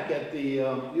mechanic at the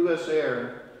U.S.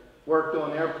 Air, worked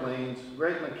on airplanes,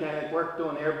 great mechanic, worked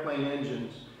on airplane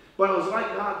engines. But it was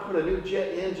like God put a new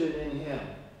jet engine in him.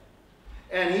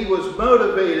 And he was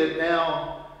motivated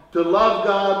now to love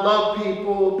God, love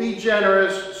people, be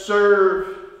generous,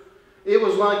 serve. It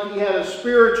was like he had a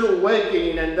spiritual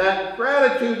awakening, and that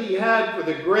gratitude he had for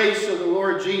the grace of the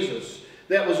Lord Jesus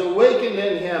that was awakened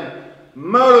in him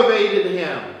motivated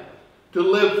him to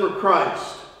live for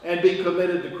Christ and be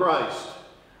committed to Christ.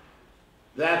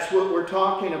 That's what we're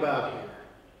talking about here.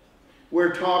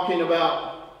 We're talking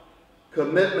about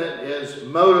commitment is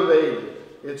motivated.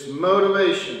 It's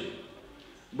motivation.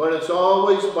 But it's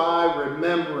always by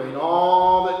remembering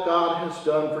all that God has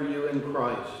done for you in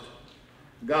Christ.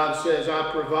 God says,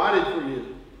 I provided for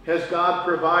you. Has God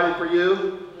provided for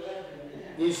you?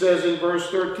 He says in verse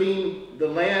 13, the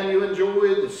land you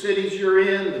enjoy, the cities you're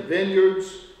in, the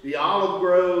vineyards, the olive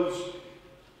groves.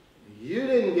 You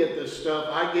didn't get this stuff.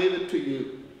 I gave it to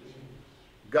you.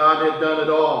 God had done it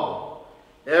all.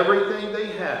 Everything they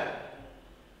had,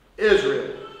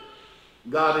 Israel,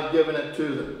 God had given it to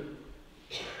them.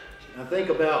 Now think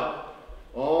about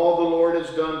all the Lord has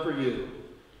done for you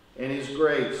and His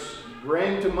grace.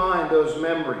 Bring to mind those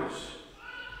memories.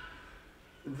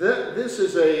 This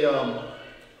is a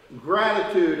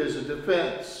gratitude is a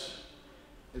defense.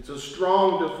 It's a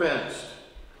strong defense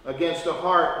against a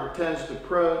heart that tends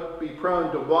to be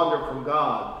prone to wander from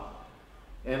God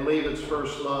and leave its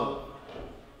first love.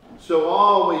 So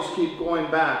always keep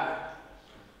going back.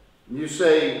 You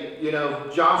say, you know,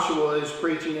 Joshua is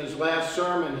preaching his last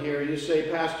sermon here. You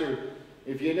say, Pastor,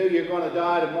 if you knew you're going to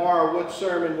die tomorrow, what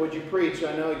sermon would you preach?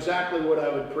 I know exactly what I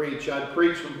would preach. I'd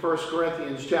preach from 1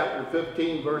 Corinthians chapter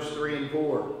 15, verse 3 and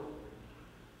 4.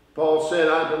 Paul said,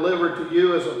 I delivered to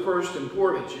you as of first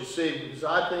importance. You see, because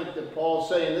I think that Paul's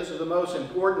saying this is the most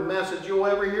important message you'll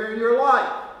ever hear in your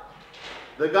life.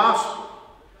 The gospel.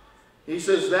 He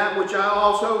says, that which I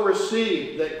also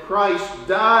received, that Christ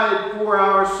died for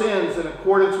our sins in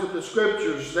accordance with the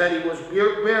Scriptures, that He was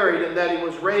buried, and that He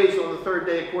was raised on the third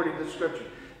day according to the Scripture.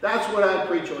 That's what I'd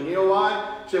preach on. You know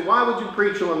why? You say, why would you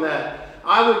preach on that?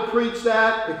 I would preach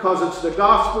that because it's the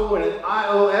gospel, and I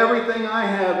owe everything I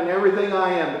have and everything I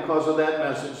am because of that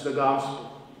message, the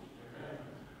gospel.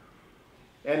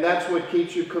 And that's what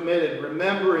keeps you committed,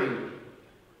 remembering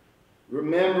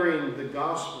the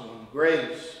gospel.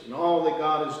 Grace and all that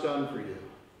God has done for you.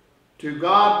 To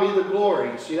God be the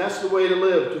glory. See, that's the way to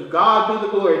live. To God be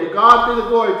the glory. To God be the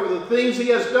glory for the things He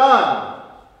has done.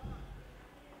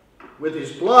 With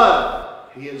His blood,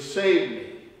 He has saved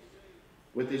me.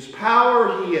 With His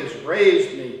power, He has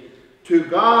raised me. To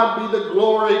God be the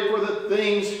glory for the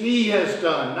things He has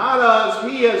done. Not us,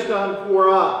 He has done for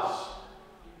us.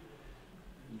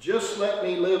 Just let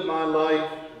me live my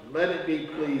life. Let it be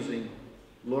pleasing,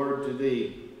 Lord, to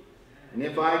Thee. And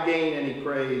if I gain any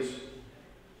praise,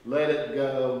 let it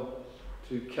go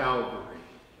to Calvary.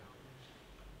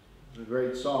 It's a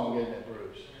great song, isn't it,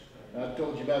 Bruce? I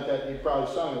told you about that, you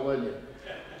probably sung it, wouldn't you?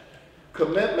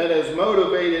 Commitment is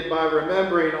motivated by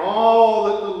remembering all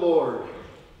that the Lord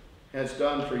has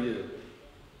done for you.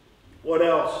 What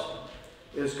else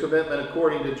is commitment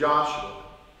according to Joshua?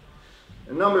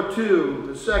 And number two,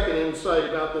 the second insight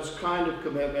about this kind of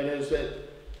commitment is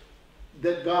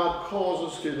that God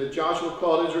calls us to, that Joshua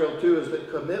called Israel to, is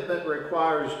that commitment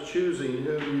requires choosing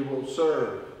whom you will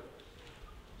serve.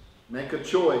 Make a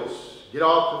choice. Get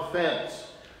off the fence.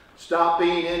 Stop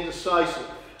being indecisive.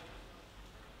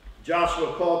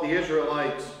 Joshua called the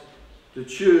Israelites to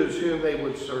choose whom they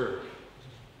would serve.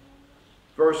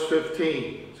 Verse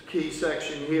 15, it's a key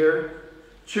section here.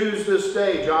 Choose this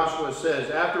day, Joshua says,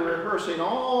 after rehearsing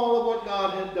all of what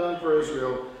God had done for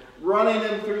Israel, running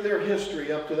them through their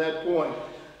history up to that point,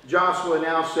 Joshua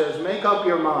now says, make up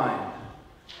your mind.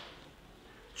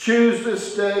 Choose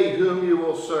this day whom you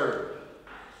will serve.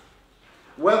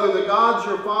 Whether the gods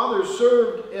your fathers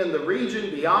served in the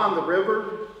region beyond the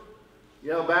river,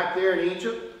 back there in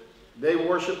Egypt, they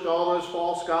worshipped all those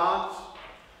false gods,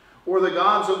 or the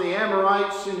gods of the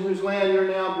Amorites in whose land you're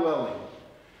now dwelling.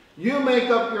 You make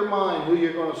up your mind who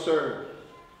you're going to serve.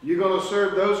 You're going to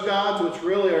serve those gods which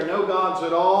really are no gods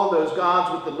at all, those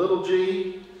gods with the little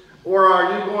g, or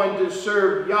are you going to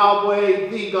serve Yahweh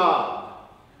the God?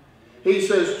 He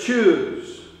says,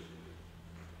 choose.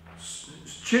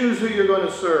 Choose who you're going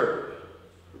to serve.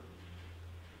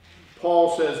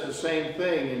 Paul says the same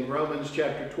thing in Romans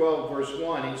chapter 12, verse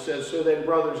 1. He says, so then,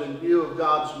 brothers, in view of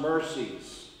God's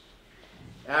mercies,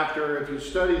 if you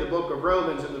study the book of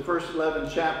Romans in the first 11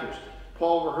 chapters,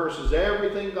 Paul rehearses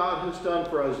everything God has done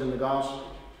for us in the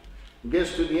gospel. He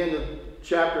gets to the end of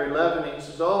chapter 11 and he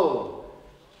says, oh,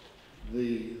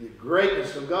 the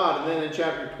greatness of God. And then in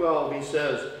chapter 12 he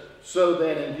says, so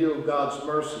then, in view of God's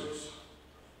mercies,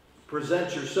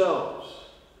 present yourselves.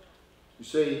 You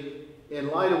see, in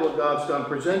light of what God's done,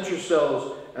 present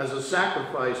yourselves as a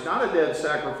sacrifice, not a dead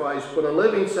sacrifice, but a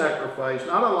living sacrifice,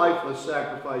 not a lifeless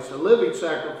sacrifice, a living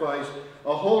sacrifice,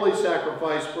 a holy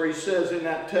sacrifice, where he says in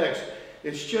that text,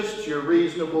 it's just your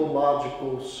reasonable,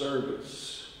 logical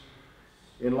service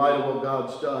in light of what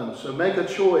God's done. So make a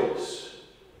choice.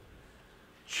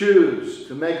 Choose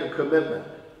to make a commitment.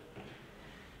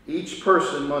 Each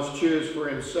person must choose for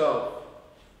himself.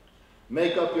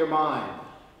 Make up your mind.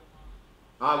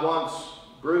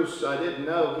 Bruce, I didn't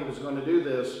know he was going to do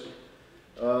this,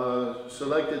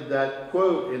 selected that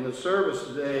quote in the service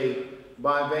today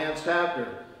by Vance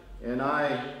Havner. And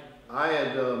I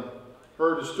had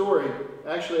heard a story.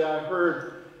 Actually, I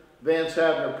heard Vance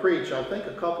Havner preach, I think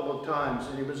a couple of times,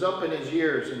 and he was up in his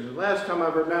years. And the last time I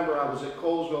remember, I was at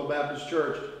Colesville Baptist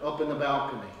Church up in the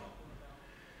balcony,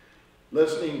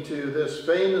 listening to this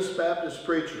famous Baptist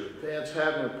preacher, Vance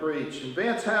Havner, preach. And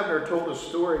Vance Havner told a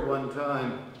story one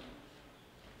time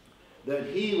that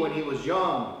he, when he was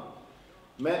young,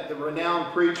 met the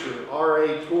renowned preacher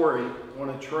R.A. Torrey on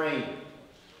a train.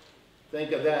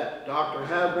 Think of that, Dr.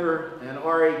 Havner and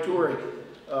R.A. Torrey.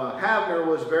 Havner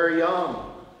was very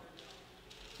young.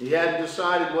 He hadn't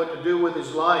decided what to do with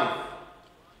his life.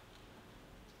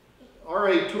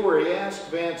 R.A. Torrey asked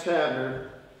Vance Havner,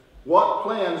 what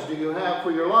plans do you have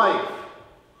for your life?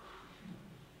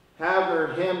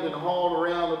 Havner hemmed and hawed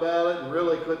around about it and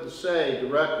really couldn't say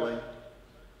directly.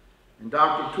 And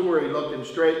Dr. Torrey looked him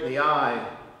straight in the eye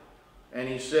and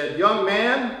he said, young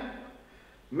man,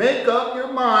 make up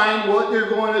your mind what you're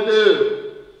going to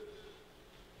do.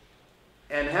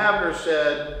 And Havner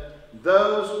said,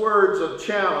 those words of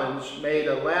challenge made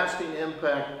a lasting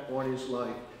impact on his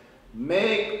life.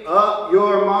 Make up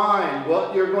your mind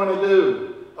what you're going to do.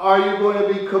 Are you going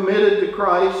to be committed to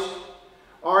Christ?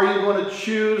 Are you going to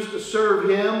choose to serve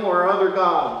him or other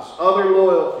gods, other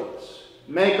loyalties?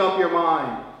 Make up your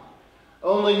mind.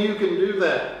 Only you can do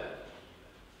that.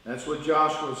 That's what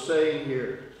Joshua's saying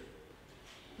here.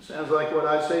 Sounds like what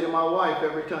I say to my wife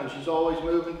every time. She's always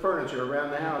moving furniture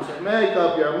around the house. Make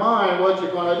up your mind what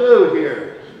you're going to do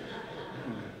here.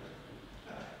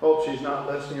 Hope she's not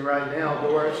listening right now,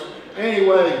 Doris.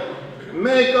 Anyway,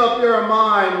 make up your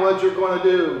mind what you're going to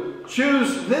do.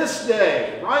 Choose this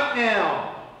day, right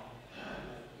now.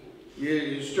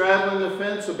 You're straddling the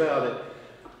fence about it.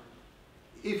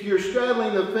 If you're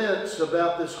straddling the fence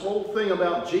about this whole thing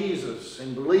about Jesus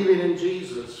and believing in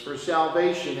Jesus for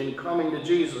salvation and coming to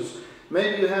Jesus,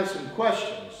 maybe you have some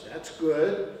questions. That's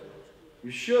good. You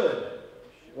should.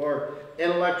 Or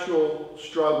intellectual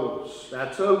struggles.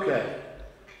 That's okay.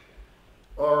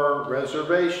 Or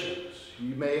reservations.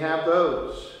 You may have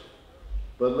those.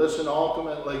 But listen,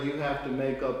 ultimately you have to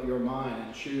make up your mind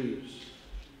and choose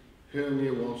whom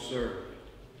you will serve.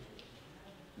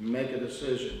 Make a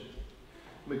decision.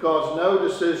 Because no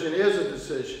decision is a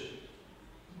decision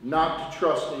not to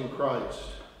trust in Christ.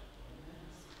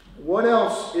 What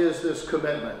else is this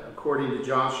commitment according to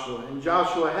Joshua? And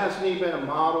Joshua, hasn't he been a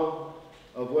model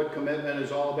of what commitment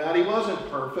is all about? He wasn't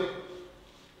perfect,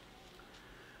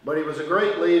 but he was a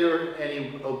great leader and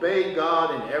he obeyed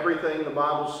God in everything the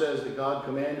Bible says that God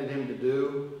commanded him to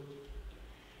do.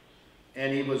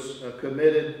 And he was a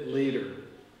committed leader.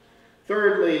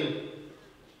 Thirdly,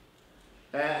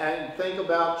 and think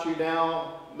about you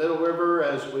now, Middle River,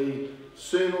 as we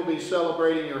soon will be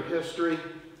celebrating your history.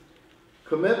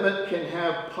 Commitment can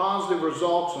have positive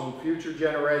results on future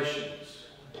generations.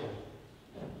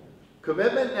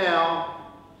 Commitment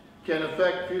now can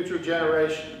affect future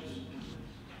generations.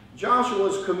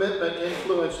 Joshua's commitment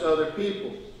influenced other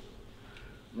people.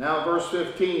 Now verse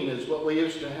 15 is what we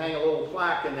used to hang a little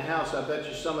plaque in the house. I bet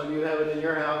you some of you have it in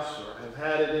your house or have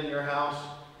had it in your house.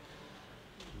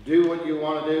 Do what you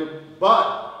want to do.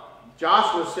 But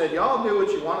Joshua said, y'all do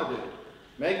what you want to do.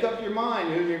 Make up your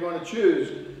mind whom you're going to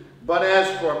choose. But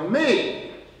as for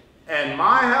me and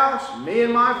my house, me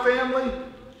and my family,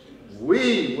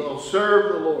 we will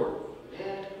serve the Lord.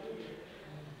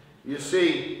 You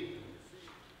see,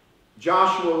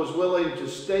 Joshua was willing to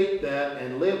state that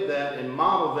and live that and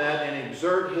model that and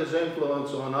exert his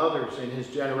influence on others in his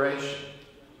generation.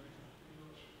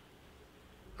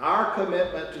 Our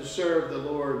commitment to serve the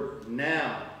Lord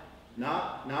now,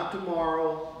 not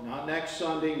tomorrow, not next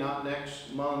Sunday, not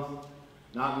next month,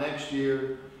 not next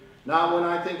year, not when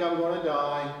I think I'm going to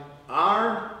die.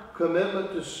 Our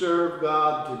commitment to serve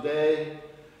God today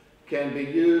can be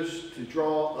used to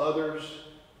draw others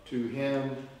to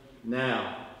Him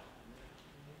now.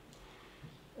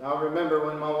 I remember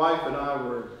when my wife and I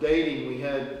were dating, we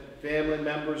had family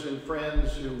members and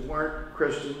friends who weren't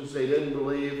Christians. They didn't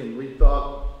believe, and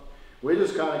we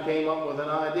just kind of came up with an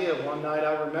idea. One night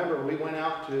I remember we went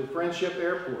out to Friendship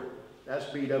Airport. That's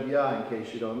BWI in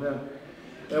case you don't know.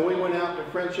 And we went out to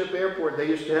Friendship Airport. They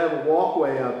used to have a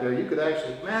walkway out there. You could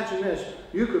actually, imagine this,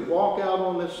 you could walk out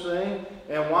on this thing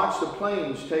and watch the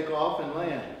planes take off and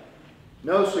land.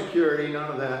 No security,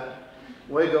 none of that.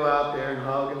 We go out there and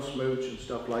hug and smooch and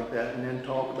stuff like that and then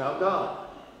talk about God.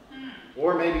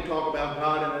 Or maybe talk about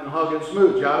God and then hug and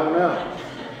smooch, I don't know.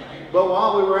 But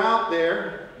while we were out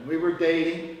there, we were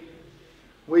dating,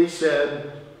 we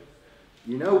said,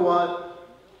 you know what?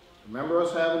 Remember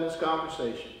us having this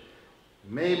conversation.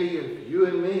 Maybe if you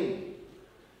and me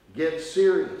get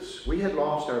serious. We had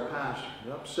lost our pastor.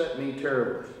 It upset me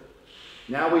terribly.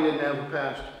 Now we didn't have a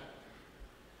pastor.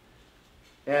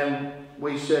 And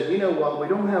we said, you know what, we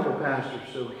don't have a pastor,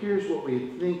 so here's what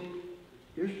we think,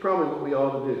 here's probably what we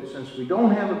ought to do. Since we don't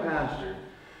have a pastor,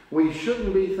 we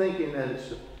shouldn't be thinking that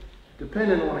it's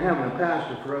dependent on having a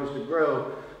pastor for us to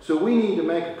grow, so we need to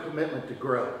make a commitment to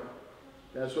grow.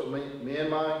 That's what me and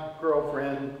my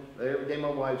girlfriend, everything my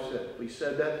wife said. We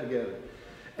said that together.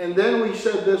 And then we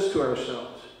said this to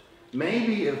ourselves.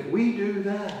 Maybe if we do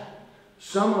that,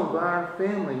 some of our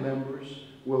family members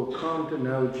will come to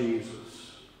know Jesus.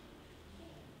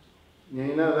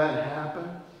 You know that happened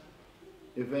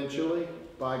eventually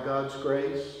by God's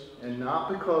grace and not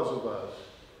because of us.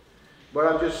 But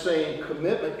I'm just saying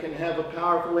commitment can have a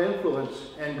powerful influence,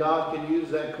 and God can use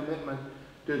that commitment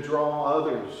to draw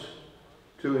others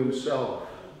to Himself.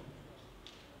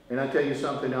 And I tell you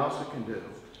something else it can do.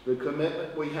 The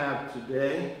commitment we have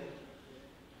today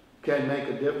can make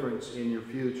a difference in your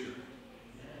future.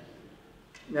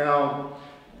 Now,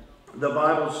 the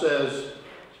Bible says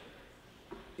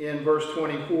in verse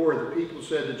 24, the people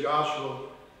said to Joshua,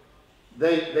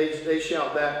 they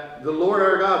shout back, the Lord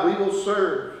our God we will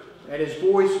serve, and His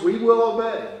voice we will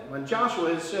obey. When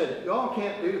Joshua had said, y'all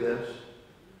can't do this.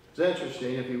 It's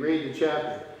interesting if you read the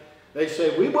chapter. They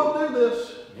say, we won't do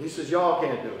this. He says, y'all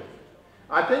can't do it.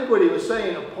 I think what he was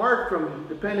saying, apart from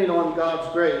depending on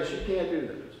God's grace, you can't do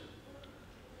this.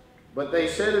 But they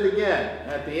said it again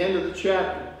at the end of the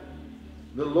chapter.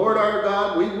 The Lord our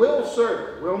God we will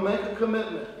serve. We'll make a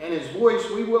commitment. And His voice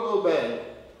we will obey.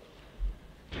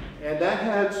 And that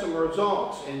had some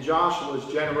results in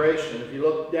Joshua's generation. If you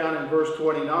look down in verse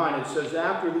 29, it says,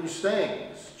 after these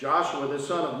things, Joshua the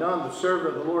son of Nun, the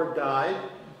servant of the Lord, died.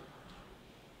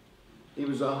 He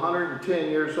was 110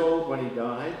 years old when he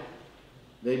died.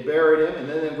 They buried him. And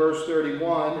then in verse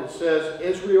 31, it says,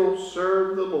 Israel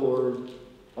served the Lord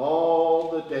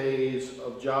all the days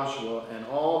of Joshua and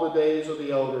all the days of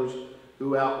the elders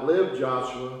who outlived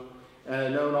Joshua and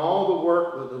had known all the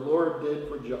work that the Lord did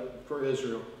for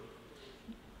Israel.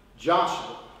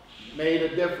 Joshua made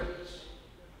a difference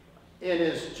in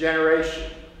his generation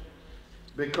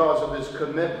because of his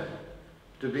commitment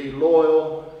to be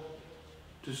loyal,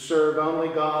 to serve only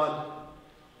God.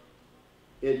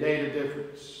 It made a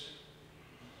difference.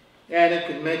 And it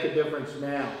can make a difference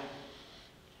now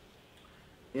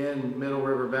in Middle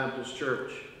River Baptist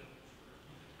Church.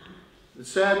 The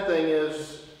sad thing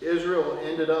is, Israel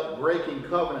ended up breaking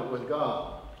covenant with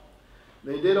God.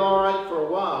 They did all right for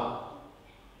a while,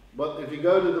 but if you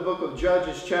go to the book of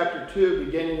Judges chapter 2,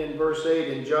 beginning in verse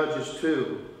 8 in Judges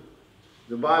 2,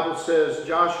 the Bible says,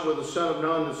 Joshua the son of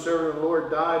Nun, the servant of the Lord,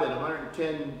 died at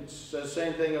 110, says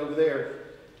same thing over there,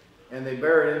 and they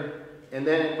buried him. And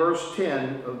then in verse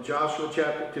 10 of Joshua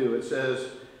chapter 2, it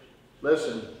says,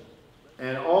 listen,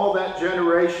 and all that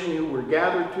generation who were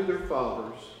gathered to their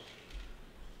fathers,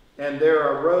 and there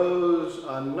arose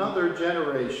another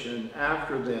generation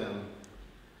after them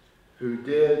who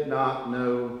did not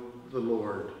know the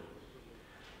Lord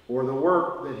or the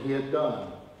work that he had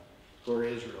done for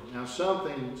Israel. Now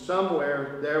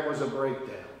somewhere there was a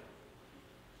breakdown.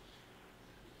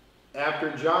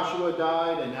 After Joshua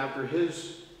died and after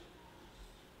his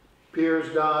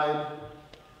peers died,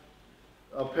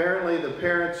 apparently the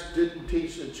parents didn't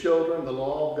teach the children the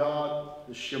law of God,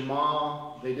 the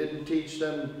Shema. They didn't teach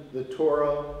them the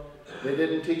Torah. They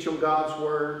didn't teach them God's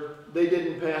word. They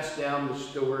didn't pass down the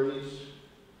stories.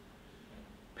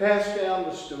 Pass down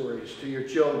the stories to your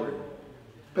children.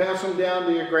 Pass them down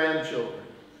to your grandchildren.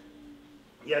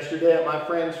 Yesterday at my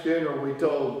friend's funeral, we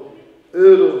told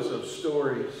oodles of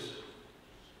stories.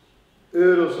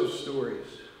 Oodles of stories.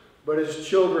 But his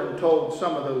children told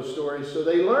some of those stories, so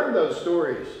they learned those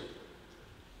stories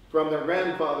from their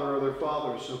grandfather or their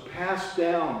father. So pass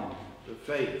down the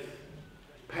faith.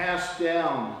 Pass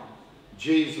down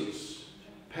Jesus.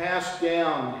 Pass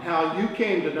down how you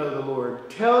came to know the Lord.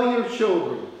 Tell your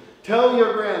children. Tell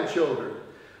your grandchildren.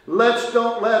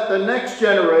 Don't let the next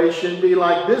generation be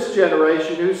like this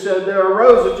generation who said there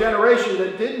arose a generation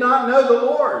that did not know the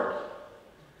Lord.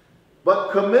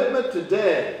 But commitment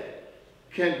today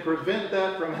can prevent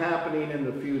that from happening in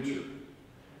the future.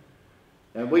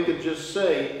 And we can just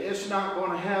say, it's not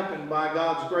going to happen by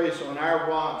God's grace on our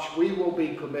watch. We will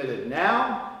be committed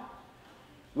now.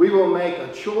 We will make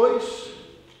a choice.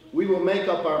 We will make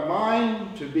up our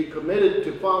mind to be committed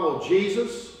to follow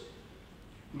Jesus.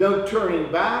 No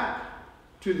turning back,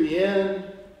 to the end,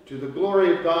 to the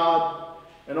glory of God.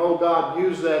 And oh God,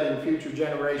 use that in future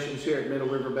generations here at Middle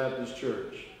River Baptist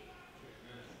Church.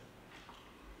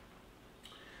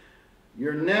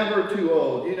 You're never too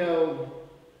old. You know,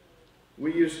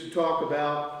 we used to talk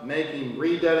about making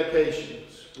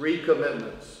rededications,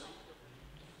 recommitments.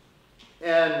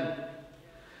 And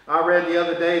I read the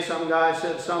other day, some guy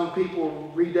said some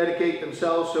people rededicate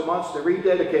themselves so much the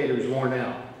rededicator's worn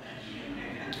out.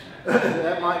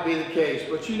 That might be the case.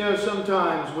 But you know,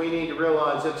 sometimes we need to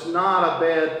realize it's not a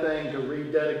bad thing to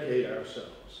rededicate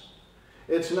ourselves.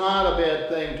 It's not a bad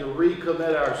thing to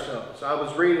recommit ourselves. I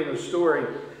was reading a story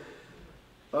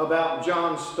about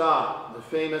John Stott, the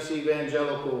famous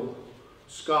evangelical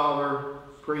scholar,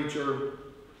 preacher.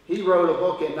 He wrote a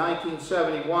book in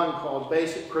 1971 called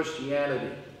Basic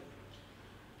Christianity.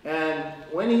 And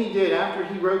when he did, after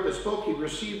he wrote this book, he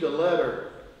received a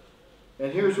letter.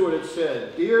 And here's what it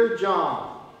said. Dear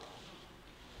John,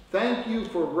 thank you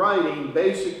for writing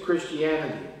Basic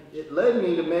Christianity. It led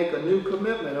me to make a new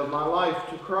commitment of my life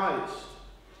to Christ.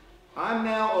 I'm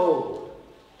now old,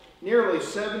 nearly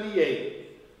 78,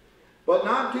 but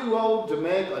not too old to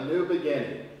make a new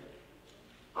beginning.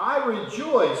 I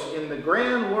rejoice in the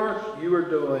grand work you are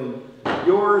doing.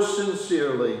 Yours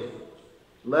sincerely,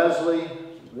 Leslie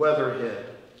Weatherhead.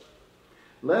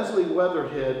 Leslie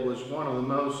Weatherhead was one of the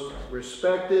most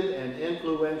respected and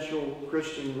influential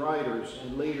Christian writers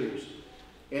and leaders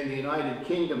in the United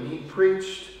Kingdom. He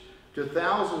preached to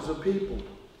thousands of people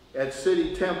at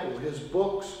City Temple. His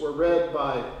books were read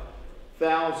by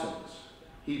thousands.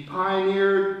 He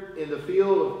pioneered in the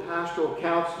field of pastoral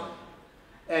counseling,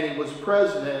 and he was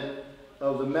president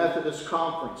of the Methodist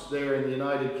Conference there in the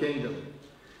United Kingdom.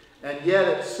 And yet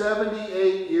at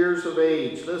 78 years of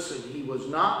age, listen, he was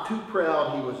not too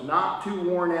proud, he was not too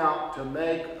worn out to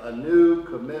make a new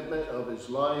commitment of his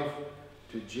life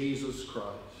to Jesus Christ.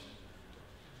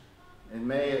 And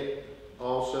may it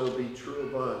also be true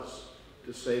of us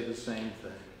to say the same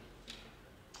thing.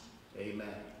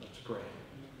 Amen. Let's pray.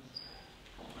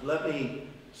 Let me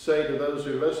say to those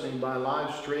who are listening by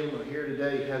live stream or here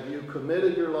today, have you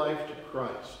committed your life to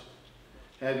Christ?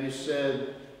 Have you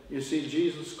said, you see,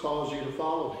 Jesus calls you to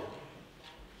follow him?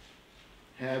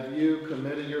 Have you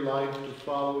committed your life to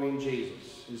following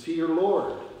Jesus? Is he your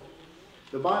Lord?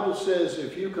 The Bible says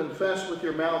if you confess with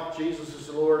your mouth Jesus is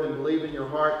the Lord and believe in your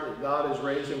heart that God has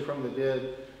raised him from the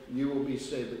dead, you will be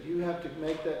saved. But you have to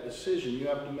make that decision. You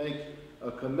have to make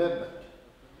a commitment.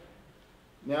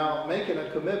 Now, making a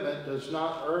commitment does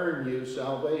not earn you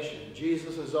salvation.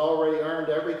 Jesus has already earned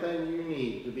everything you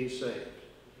need to be saved.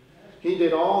 He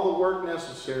did all the work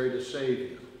necessary to save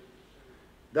you.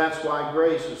 That's why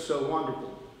grace is so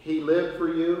wonderful. He lived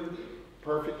for you,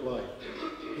 perfect life.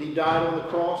 He died on the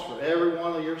cross for every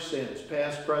one of your sins,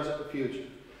 past, present, and future.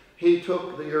 He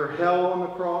took your hell on the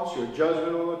cross, your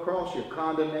judgment on the cross, your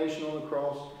condemnation on the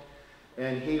cross,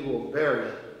 and he will bury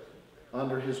it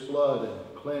under his blood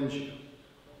and cleanse you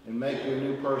and make you a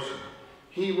new person.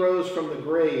 He rose from the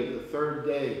grave the third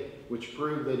day, which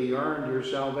proved that he earned your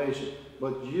salvation.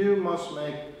 But you must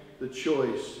make the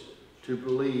choice to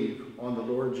believe on the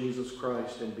Lord Jesus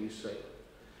Christ and be saved.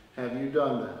 Have you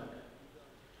done that?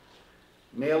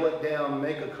 Nail it down,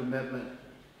 make a commitment,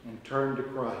 and turn to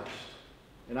Christ.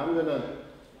 And I'm going to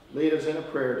lead us in a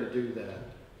prayer to do that.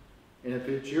 And if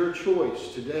it's your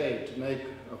choice today to make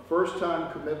a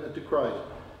first-time commitment to Christ,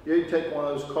 you can take one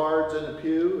of those cards in the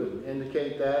pew and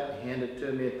indicate that and hand it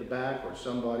to me at the back, or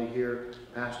somebody here,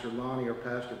 Pastor Lonnie or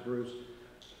Pastor Bruce,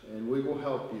 and we will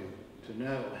help you to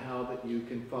know how that you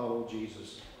can follow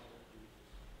Jesus.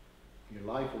 Your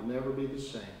life will never be the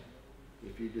same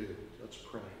if you do. Let's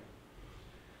pray.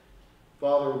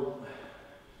 Father,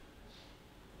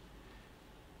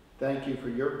 thank you for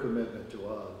your commitment to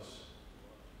us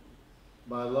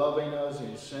by loving us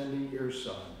and sending your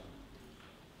Son,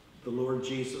 the Lord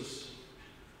Jesus,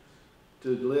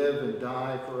 to live and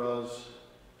die for us,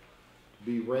 to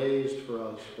be raised for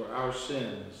us, for our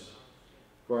sins,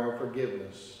 for our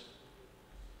forgiveness,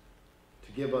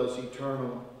 to give us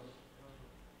eternal,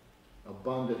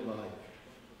 abundant life.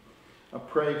 I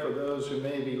pray for those who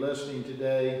may be listening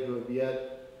today who have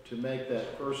yet to make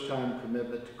that first-time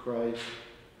commitment to Christ,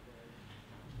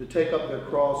 to take up their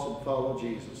cross and follow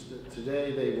Jesus, that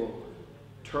today they will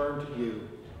turn to you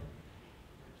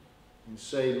and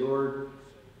say, Lord,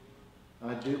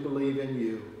 I do believe in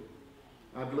you.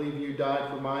 I believe you died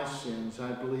for my sins.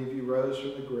 I believe you rose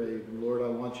from the grave. And Lord, I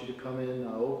want you to come in.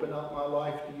 I open up my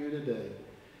life to you today,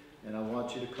 and I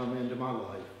want you to come into my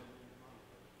life.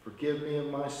 Forgive me of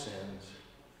my sins.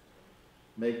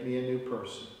 Make me a new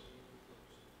person.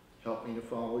 Help me to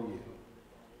follow you.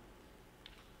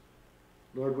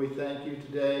 Lord, we thank you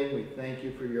today. We thank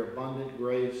you for your abundant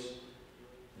grace.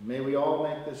 And may we all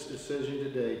make this decision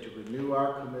today to renew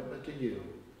our commitment to you.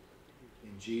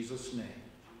 In Jesus' name,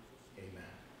 amen.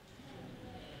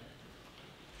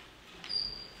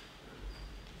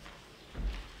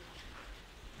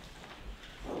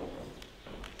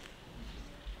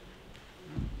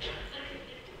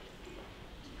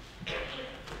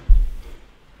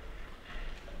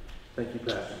 Thank you,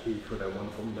 Pastor Keith, for that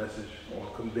wonderful message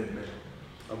on commitment.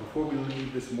 Before we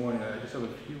leave this morning, I just have a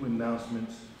few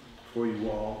announcements for you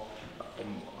all.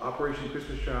 Operation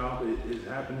Christmas Child is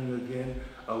happening again.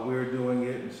 We're doing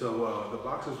it, and so the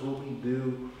boxes will be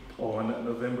due on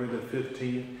November the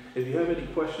 15th. If you have any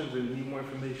questions or need more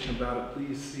information about it,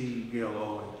 please see Gail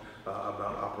Owen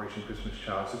about Operation Christmas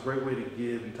Child. It's a great way to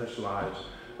give and touch lives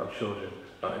of children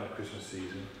in the Christmas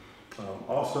season.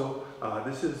 Also,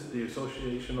 this is the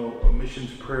Associational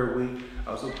Missions Prayer Week,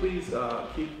 so please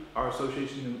keep our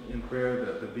association in prayer,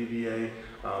 the BBA.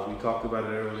 We talked about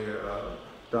it earlier.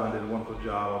 Don did a wonderful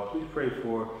job. Please pray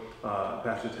for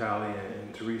Pastor Talley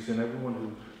and Teresa and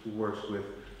everyone who works with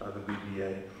the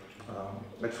BBA.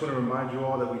 I just want to remind you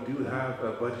all that we do have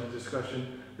a budget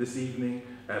discussion this evening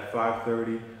at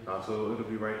 5:30, so it'll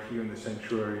be right here in the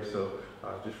sanctuary. So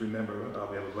just remember,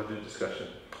 we have a budget discussion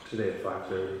today at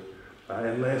 5:30.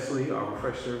 And lastly, our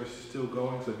refresh service is still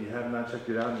going, so if you have not checked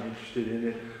it out and you're interested in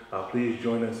it, please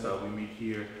join us. We meet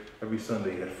here every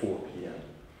Sunday at 4 p.m.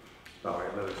 All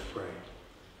right, let us pray.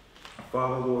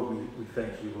 Father, Lord, we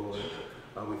thank you,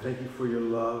 Lord. We thank you for your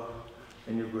love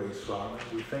and your grace, Father.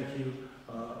 We thank you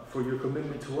for your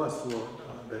commitment to us, Lord,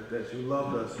 that you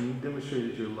loved us and you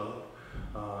demonstrated your love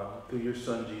through your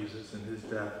Son, Jesus, and his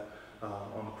death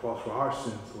on the cross for our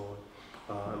sins, Lord.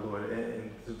 Lord, and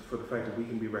for the fact that we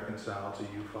can be reconciled to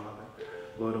you, Father.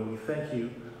 Lord, and we thank you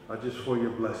just for your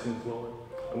blessings, Lord.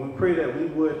 And we pray that we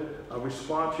would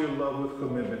respond to your love with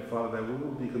commitment, Father, that we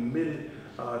will be committed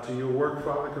to your work,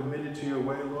 Father, committed to your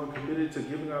way, Lord, committed to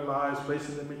giving our lives,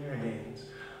 placing them in your hands.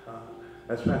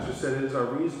 As Pastor said, it is our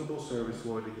reasonable service,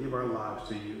 Lord, to give our lives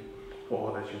to you for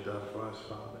all that you've done for us,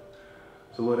 Father.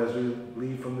 So, Lord, as we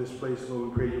leave from this place, Lord,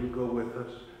 we pray you would go with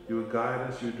us, you would guide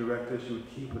us, you would direct us, you would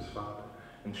keep us, Father,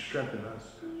 and strengthen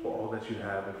us for all that you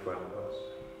have in front of us.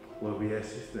 Lord, we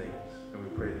ask these things, and we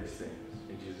pray these things.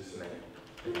 In Jesus' name,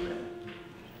 amen.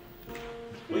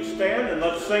 Please stand and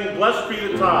let's sing Blessed Be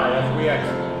the Tie as we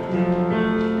exit.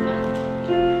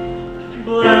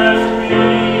 Blessed